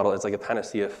latent variable model as a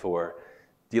panacea for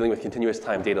dealing with continuous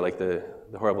time data, like the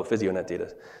horrible PhysioNet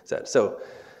data set. So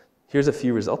here's a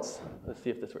few results. Let's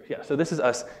see if this works. Yeah, so this is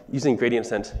us using gradient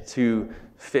descent to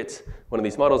fit one of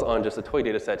these models on just a toy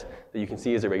data set that you can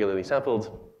see is irregularly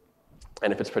sampled,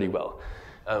 and it fits pretty well.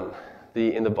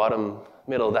 In the bottom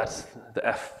middle, that's the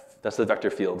F, that's the vector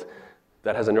field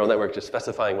that has a neural network just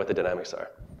specifying what the dynamics are.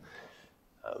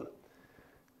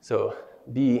 So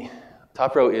the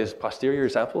top row is posterior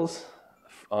samples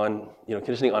on,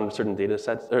 conditioning on certain data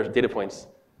sets, or data points,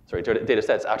 sorry, data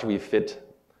sets after we fit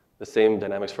the same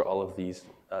dynamics for all of these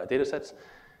data sets.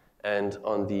 And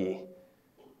on the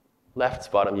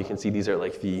left bottom, you can see these are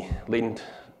like the latent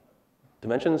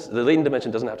dimensions. The latent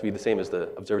dimension doesn't have to be the same as the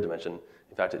observed dimension.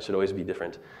 In fact, it should always be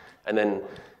different. And then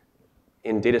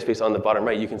in data space on the bottom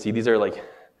right, you can see these are like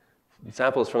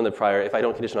samples from the prior. If I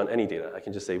don't condition on any data, I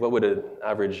can just say, what would an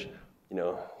average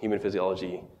human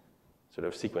physiology sort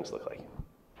of sequence look like?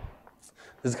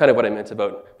 This is kind of what I meant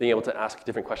about being able to ask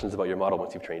different questions about your model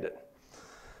once you've trained it.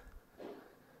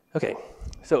 Okay,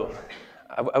 so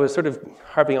I was sort of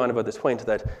harping on about this point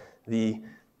that the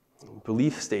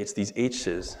belief states, these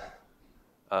H's,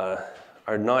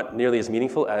 are not nearly as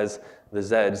meaningful as the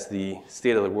Z's, the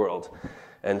state of the world.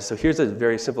 And so here's a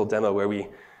very simple demo where we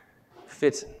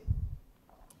fit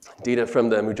data from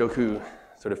the Mujoku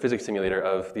sort of physics simulator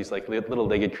of these like little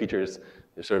legged creatures.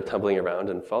 They're sort of tumbling around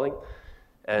and falling.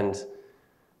 And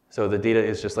so the data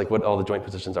is just like what all the joint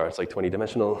positions are. It's like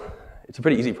 20-dimensional. It's a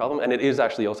pretty easy problem, and it is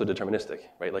actually also deterministic,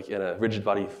 right? Like in a rigid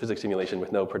body physics simulation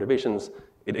with no perturbations,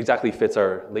 it exactly fits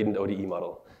our latent ODE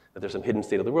model, that there's some hidden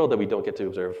state of the world that we don't get to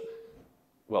observe.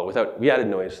 Well, we added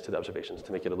noise to the observations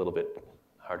to make it a little bit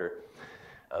harder.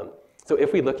 So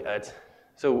if we look at,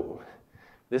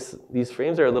 these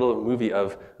frames are a little movie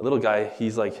of a little guy.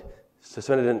 He's like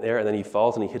suspended in air, and then he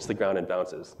falls, and he hits the ground and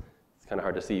bounces. It's kind of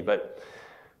hard to see, but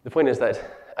the point is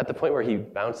that at the point where he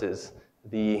bounces,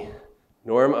 the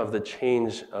norm of the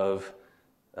change of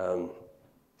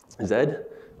Z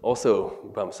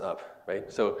also bumps up,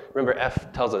 right? So remember,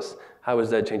 F tells us how is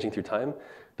Z changing through time.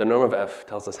 The norm of F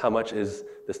tells us how much is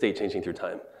the state changing through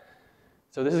time.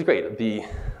 So this is great. The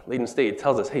latent state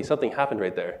tells us, hey, something happened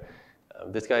right there.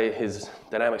 This guy, his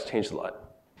dynamics changed a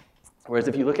lot. Whereas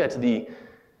if you look at the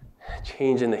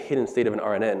change in the hidden state of an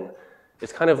RNN,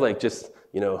 it's kind of like just,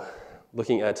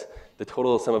 looking at the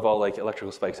total sum of all like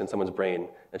electrical spikes in someone's brain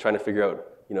and trying to figure out,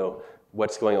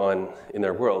 what's going on in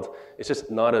their world. It's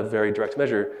just not a very direct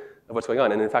measure of what's going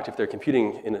on. And in fact, if they're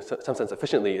computing in some sense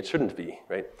efficiently, it shouldn't be,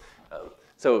 right?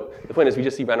 So the point is we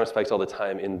just see random spikes all the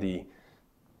time in the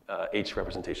H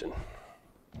representation.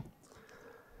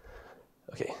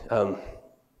 Okay,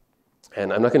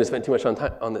 and I'm not going to spend too much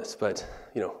on this, but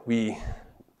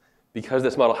because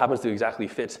this model happens to exactly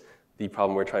fit the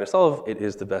problem we're trying to solve, it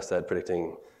is the best at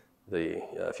predicting the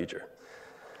future.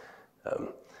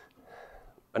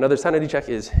 Another sanity check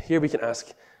is here we can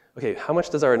ask, okay, how much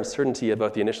does our uncertainty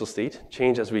about the initial state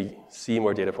change as we see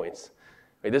more data points?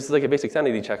 Right, this is like a basic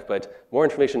sanity check, but more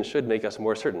information should make us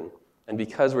more certain. And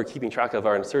because we're keeping track of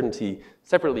our uncertainty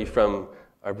separately from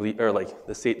our belief, or like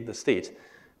the state,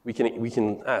 we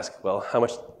can ask, well, how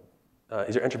much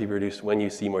is your entropy reduced when you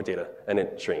see more data? And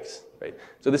it shrinks, right?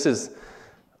 So this is,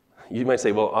 you might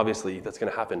say, well, obviously that's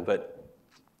going to happen, but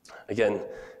again,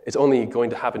 it's only going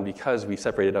to happen because we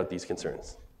separated out these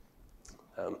concerns.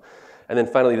 And then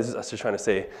finally, this is us just trying to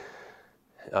say,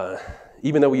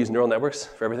 even though we use neural networks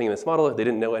for everything in this model, they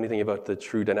didn't know anything about the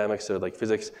true dynamics or like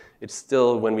physics. It's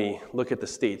still, when we look at the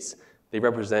states, they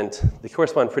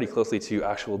correspond pretty closely to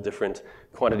actual different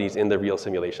quantities in the real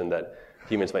simulation that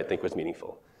humans might think was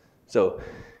meaningful. So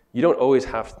you don't always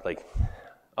have to,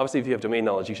 obviously if you have domain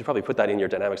knowledge, you should probably put that in your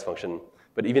dynamics function.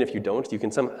 But even if you don't, you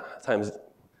can sometimes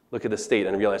look at the state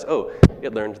and realize, oh,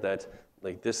 it learned that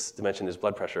like this dimension is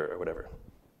blood pressure or whatever.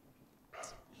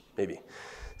 Maybe.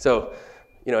 So,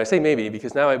 I say maybe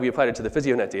because now we applied it to the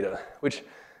PhysioNet data, which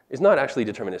is not actually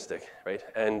deterministic, right?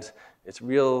 And it's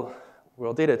real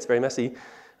world data. It's very messy.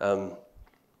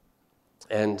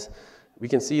 And we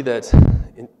can see that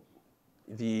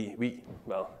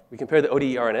we compare the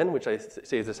ODE RNN, which I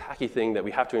say is this hacky thing that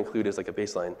we have to include as like a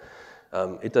baseline.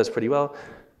 It does pretty well.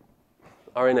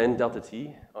 RNN delta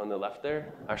T on the left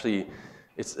there, actually,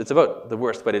 it's about the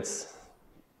worst, but it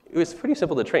was pretty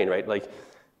simple to train, right? Like,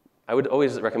 I would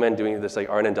always recommend doing this like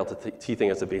RNN delta T thing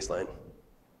as a baseline.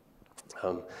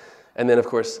 And then, of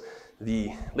course,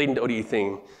 the latent ODE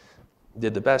thing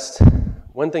did the best.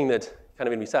 One thing that kind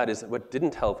of made me sad is what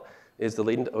didn't help is the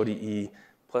latent ODE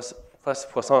plus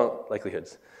Poisson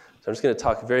likelihoods. So I'm just going to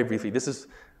talk very briefly. This is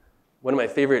one of my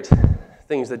favorite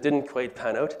things that didn't quite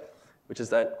pan out, which is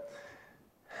that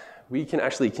we can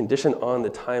actually condition on the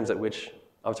times at which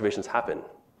observations happen,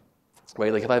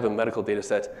 right? Like if I have a medical data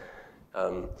set,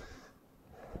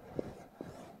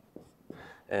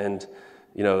 and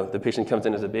the patient comes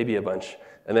in as a baby a bunch,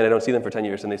 and then I don't see them for 10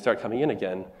 years, and they start coming in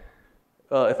again.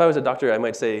 Well, if I was a doctor, I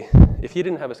might say, if he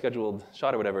didn't have a scheduled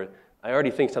shot or whatever, I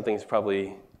already think something's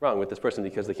probably wrong with this person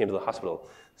because they came to the hospital.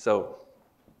 So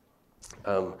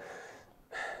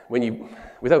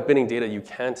without binning data, you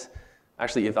can't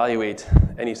actually evaluate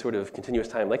any sort of continuous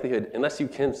time likelihood unless you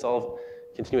can solve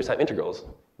continuous time integrals,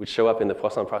 which show up in the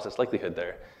Poisson process likelihood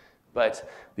there. But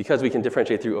because we can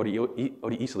differentiate through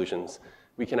ODE solutions,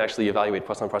 we can actually evaluate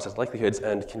Poisson process likelihoods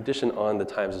and condition on the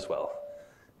times as well.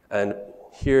 And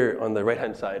here on the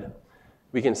right-hand side,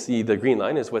 we can see the green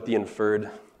line is what the inferred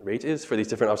rate is for these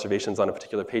different observations on a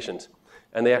particular patient.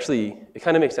 And they actually, it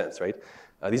kind of makes sense, right?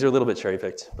 These are a little bit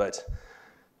cherry-picked, but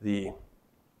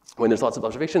when there's lots of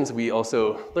observations, we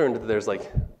also learned that there's like,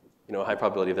 a high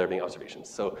probability of there being observations.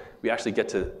 So we actually get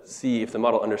to see if the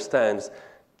model understands,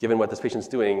 given what this patient's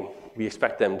doing, we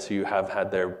expect them to have had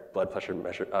their blood pressure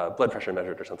measured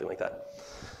or something like that.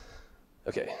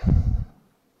 Okay.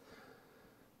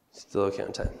 Still okay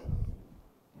on time.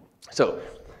 So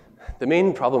the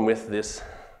main problem with this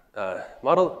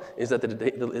model is that the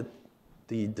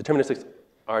deterministics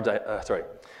are,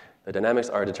 the dynamics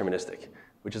are deterministic,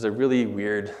 which is a really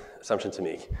weird assumption to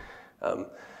make.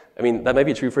 I mean, that might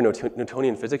be true for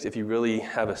Newtonian physics if you really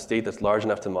have a state that's large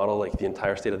enough to model like the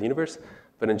entire state of the universe.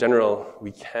 But in general,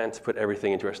 we can't put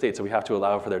everything into our state, so we have to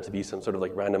allow for there to be some sort of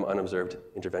like random unobserved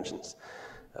interventions.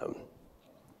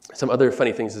 Some other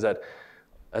funny things is that,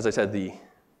 as I said, the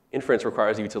inference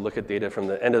requires you to look at data from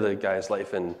the end of the guy's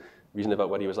life and reason about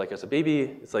what he was like as a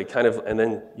baby. It's like kind of, and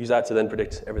then use that to then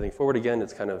predict everything forward again.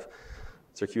 It's kind of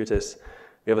circuitous.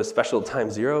 We have a special time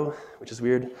zero, which is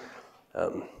weird.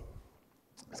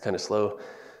 It's kind of slow.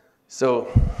 So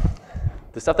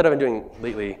the stuff that I've been doing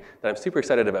lately that I'm super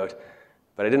excited about,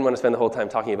 but I didn't want to spend the whole time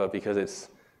talking about because it's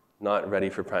not ready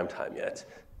for prime time yet.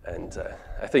 And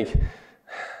I think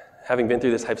having been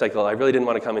through this hype cycle, I really didn't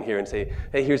want to come in here and say,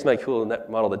 hey, here's my cool net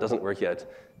model that doesn't work yet.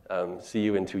 See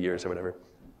you in 2 years or whatever.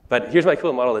 But here's my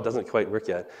cool model that doesn't quite work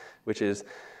yet, which is,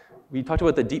 we talked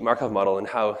about the deep Markov model and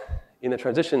how in the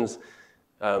transitions,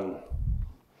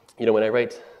 when I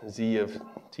write z of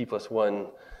t plus 1,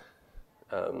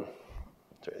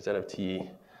 z of t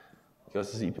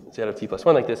goes to z of t plus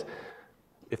 1 like this,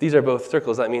 if these are both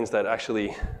circles, that means that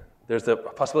actually there's the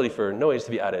possibility for noise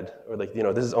to be added, or like,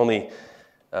 this is only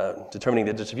determining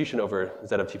the distribution over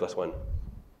z of t plus 1.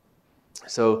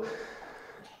 So,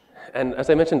 and as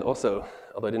I mentioned also,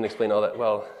 although I didn't explain all that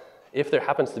well, if there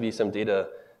happens to be some data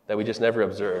that we just never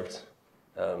observed,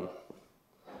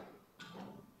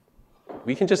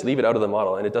 we can just leave it out of the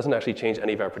model, and it doesn't actually change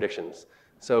any of our predictions.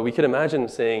 So we could imagine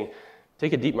saying,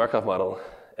 take a deep Markov model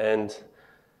and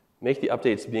make the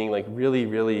updates being like really,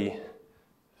 really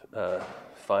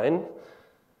fine.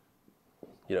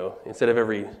 Instead of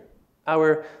every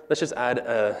hour, let's just add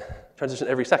a transition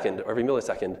every second or every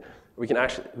millisecond. We can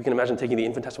imagine taking the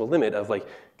infinitesimal limit of like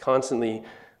constantly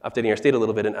updating our state a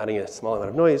little bit and adding a small amount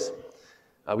of noise.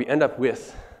 We end up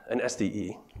with an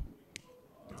SDE.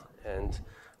 And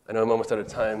I know I'm almost out of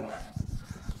time.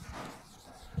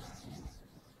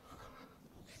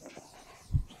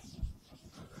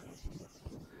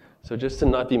 So just to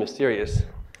not be mysterious,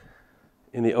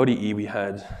 in the ODE we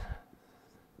had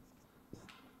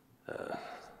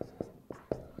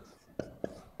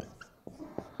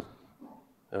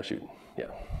oh shoot, yeah.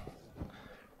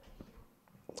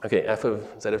 Okay, f of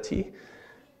z of t.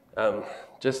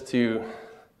 Just to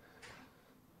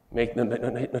make the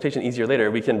notation easier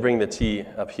later, we can bring the t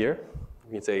up here.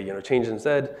 We can say, change in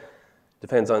z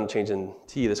depends on change in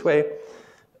t this way.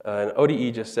 And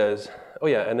ODE just says, oh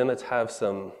yeah, and then let's have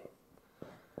some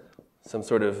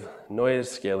sort of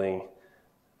noise scaling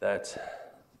that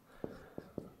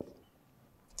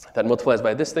multiplies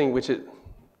by this thing, which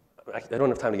I don't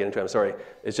have time to get into, I'm sorry.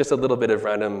 It's just a little bit of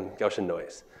random Gaussian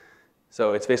noise.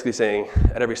 So it's basically saying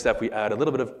at every step we add a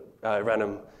little bit of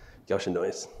random Gaussian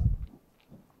noise.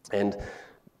 And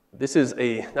this is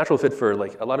a natural fit for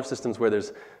like a lot of systems where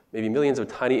there's maybe millions of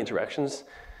tiny interactions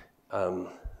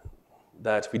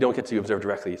that we don't get to observe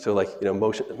directly. So like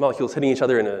molecules hitting each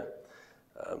other in a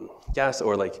gas,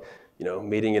 or like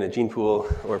mating in a gene pool,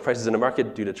 or prices in a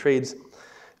market due to trades.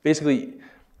 Basically,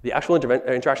 the actual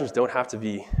interactions don't have to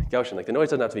be Gaussian. Like the noise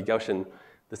doesn't have to be Gaussian.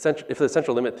 If the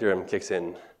central limit theorem kicks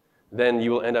in, then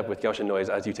you will end up with Gaussian noise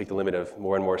as you take the limit of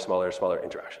more and more smaller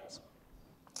interactions.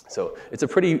 So it's a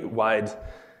pretty wide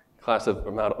class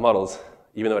of models,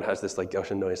 even though it has this like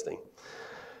Gaussian noise thing.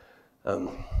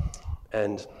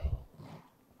 And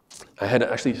I had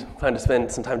actually planned to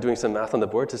spend some time doing some math on the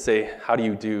board to say, how do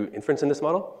you do inference in this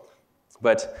model?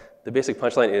 But the basic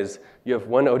punchline is you have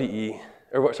one ODE,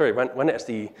 or sorry, one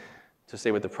SDE to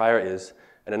say what the prior is,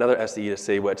 and another SDE to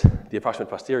say what the approximate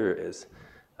posterior is.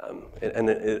 And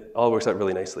it all works out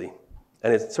really nicely.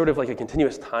 And it's sort of like a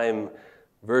continuous time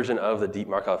version of the deep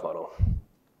Markov model,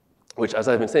 which, as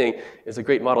I've been saying, is a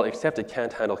great model, except it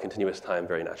can't handle continuous time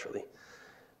very naturally.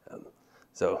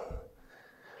 So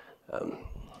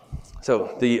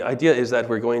the idea is that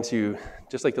we're going to,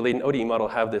 just like the latent ODE model,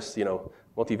 have this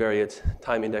multivariate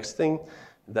time index thing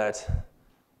that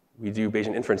we do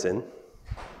Bayesian inference in.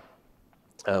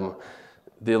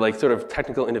 The sort of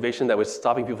technical innovation that was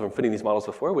stopping people from fitting these models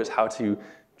before was how to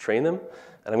train them.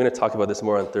 And I'm going to talk about this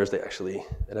more on Thursday, actually,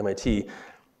 at MIT.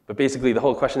 But basically, the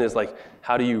whole question is,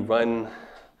 how do you run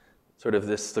sort of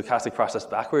this stochastic process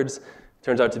backwards?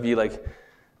 Turns out to be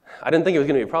I didn't think it was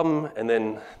going to be a problem, and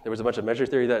then there was a bunch of measure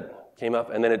theory that came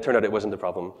up, and then it turned out it wasn't a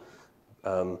problem.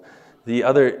 The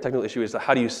other technical issue is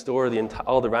how do you store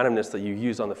all the randomness that you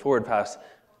use on the forward pass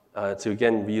to,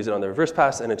 again, reuse it on the reverse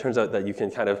pass, and it turns out that you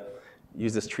can kind of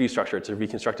use this tree structure to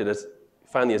reconstruct it as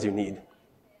finely as you need.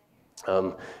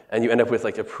 And you end up with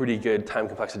a pretty good time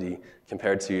complexity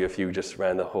compared to if you just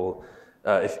ran the whole,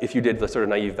 if you did the sort of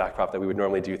naive backprop that we would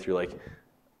normally do through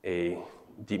a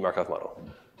deep Markov model.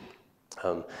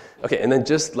 Okay, and then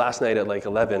just last night at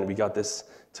 11, we got this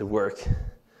to work.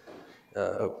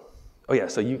 Oh yeah,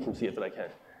 so you can see it, but I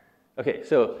can't. Okay,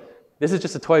 so this is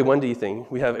just a toy 1D thing.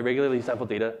 We have irregularly sampled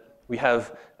data. We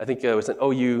have, I think it was an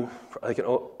OU, an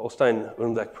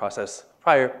Ulstein-Ulmbeck process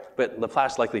prior, but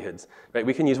Laplace likelihoods, right?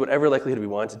 We can use whatever likelihood we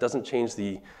want. It doesn't change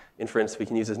the inference. We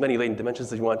can use as many latent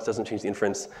dimensions as we want. It doesn't change the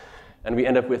inference. And we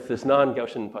end up with this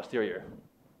non-Gaussian posterior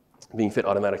being fit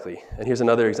automatically. And here's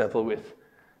another example with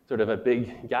sort of a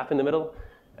big gap in the middle.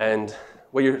 And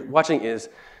what you're watching is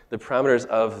the parameters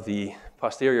of the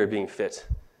posterior being fit,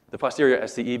 the posterior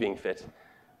SCE being fit,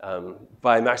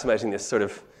 by maximizing this sort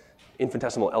of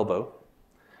infinitesimal elbow.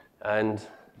 And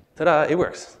ta-da, it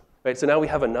works. Right? So now we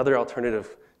have another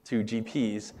alternative to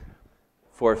GPs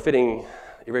for fitting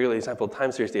irregularly sampled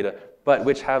time series data, but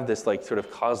which have this sort of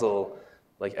causal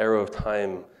arrow of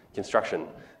time construction.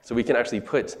 So we can actually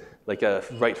put a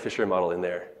Wright-Fisher model in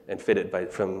there and fit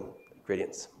it from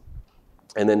gradients.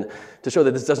 And then to show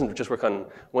that this doesn't just work on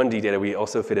 1D data, we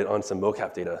also fit it on some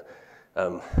mocap data.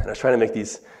 And I was trying to make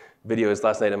these videos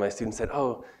last night, and my student said,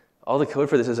 oh, all the code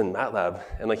for this is in MATLAB.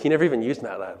 And he never even used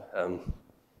MATLAB.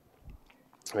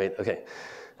 Right, okay.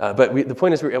 But the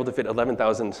point is we were able to fit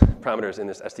 11,000 parameters in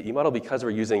this SDE model because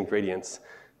we're using gradients.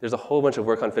 There's a whole bunch of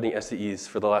work on fitting SDEs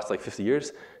for the last 50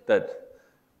 years that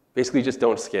basically just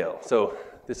don't scale. So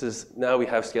now we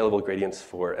have scalable gradients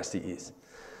for SDEs.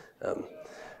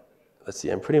 Let's see,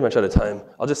 I'm pretty much out of time.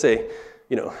 I'll just say,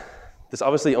 this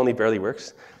obviously only barely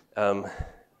works. SDE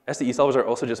solvers are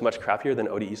also just much crappier than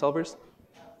ODE solvers.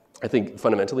 I think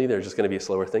fundamentally they're just going to be a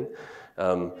slower thing.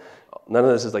 None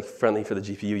of this is friendly for the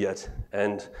GPU yet.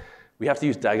 And we have to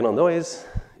use diagonal noise.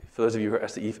 For those of you who are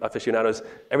SDE aficionados,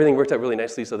 everything worked out really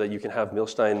nicely so that you can have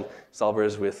Milstein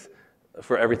solvers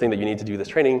for everything that you need to do this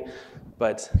training.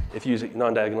 But if you use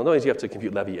non-diagonal noise, you have to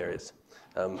compute Levy areas.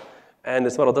 And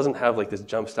this model doesn't have this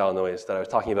jump style noise that I was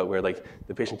talking about where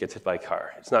the patient gets hit by a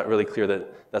car. It's not really clear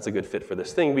that that's a good fit for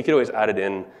this thing. We could always add it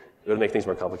in. It would make things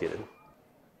more complicated.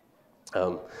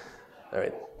 All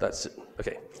right, that's it.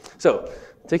 Okay. So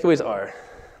takeaways are,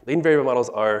 latent variable models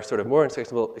are sort of more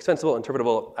extensible,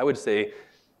 interpretable. I would say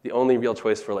the only real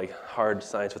choice for hard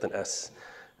science with an S.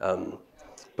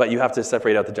 But you have to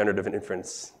separate out the generative and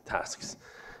inference tasks.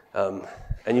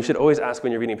 And you should always ask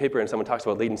when you're reading a paper and someone talks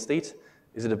about latent state,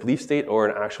 is it a belief state or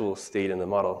an actual state in the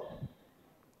model?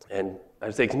 And I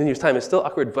would say continuous time is still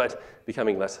awkward, but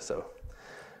becoming less so.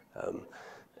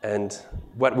 And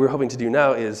what we're hoping to do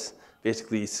now is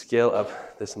basically scale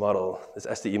up this model, this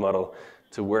SDE model,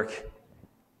 to work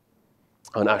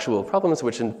on actual problems,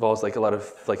 which involves a lot of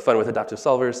fun with adaptive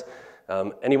solvers.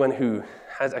 Anyone who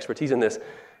has expertise in this,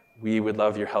 we would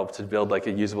love your help to build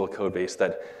a usable code base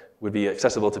that would be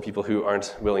accessible to people who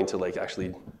aren't willing to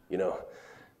actually,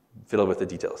 fiddle with the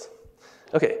details.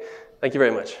 Okay, thank you very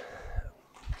much.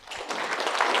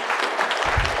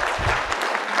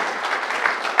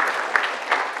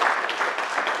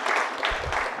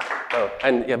 Oh,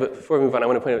 and yeah, but before we move on, I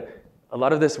want to point out, a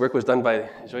lot of this work was done by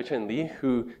Zhoichen Li,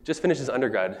 who just finished his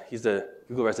undergrad. He's a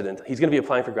Google resident. He's going to be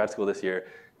applying for grad school this year.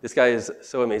 This guy is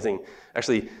so amazing.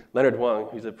 Actually, Leonard Wang,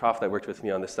 who's a prof that worked with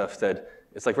me on this stuff, said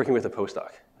it's like working with a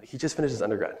postdoc. He just finished his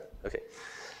undergrad. Okay.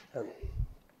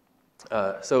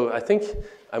 So I think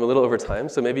I'm a little over time.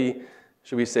 So maybe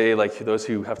should we say those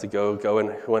who have to go,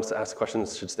 and who wants to ask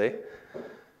questions should stay?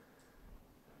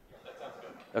 That sounds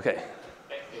good. Okay.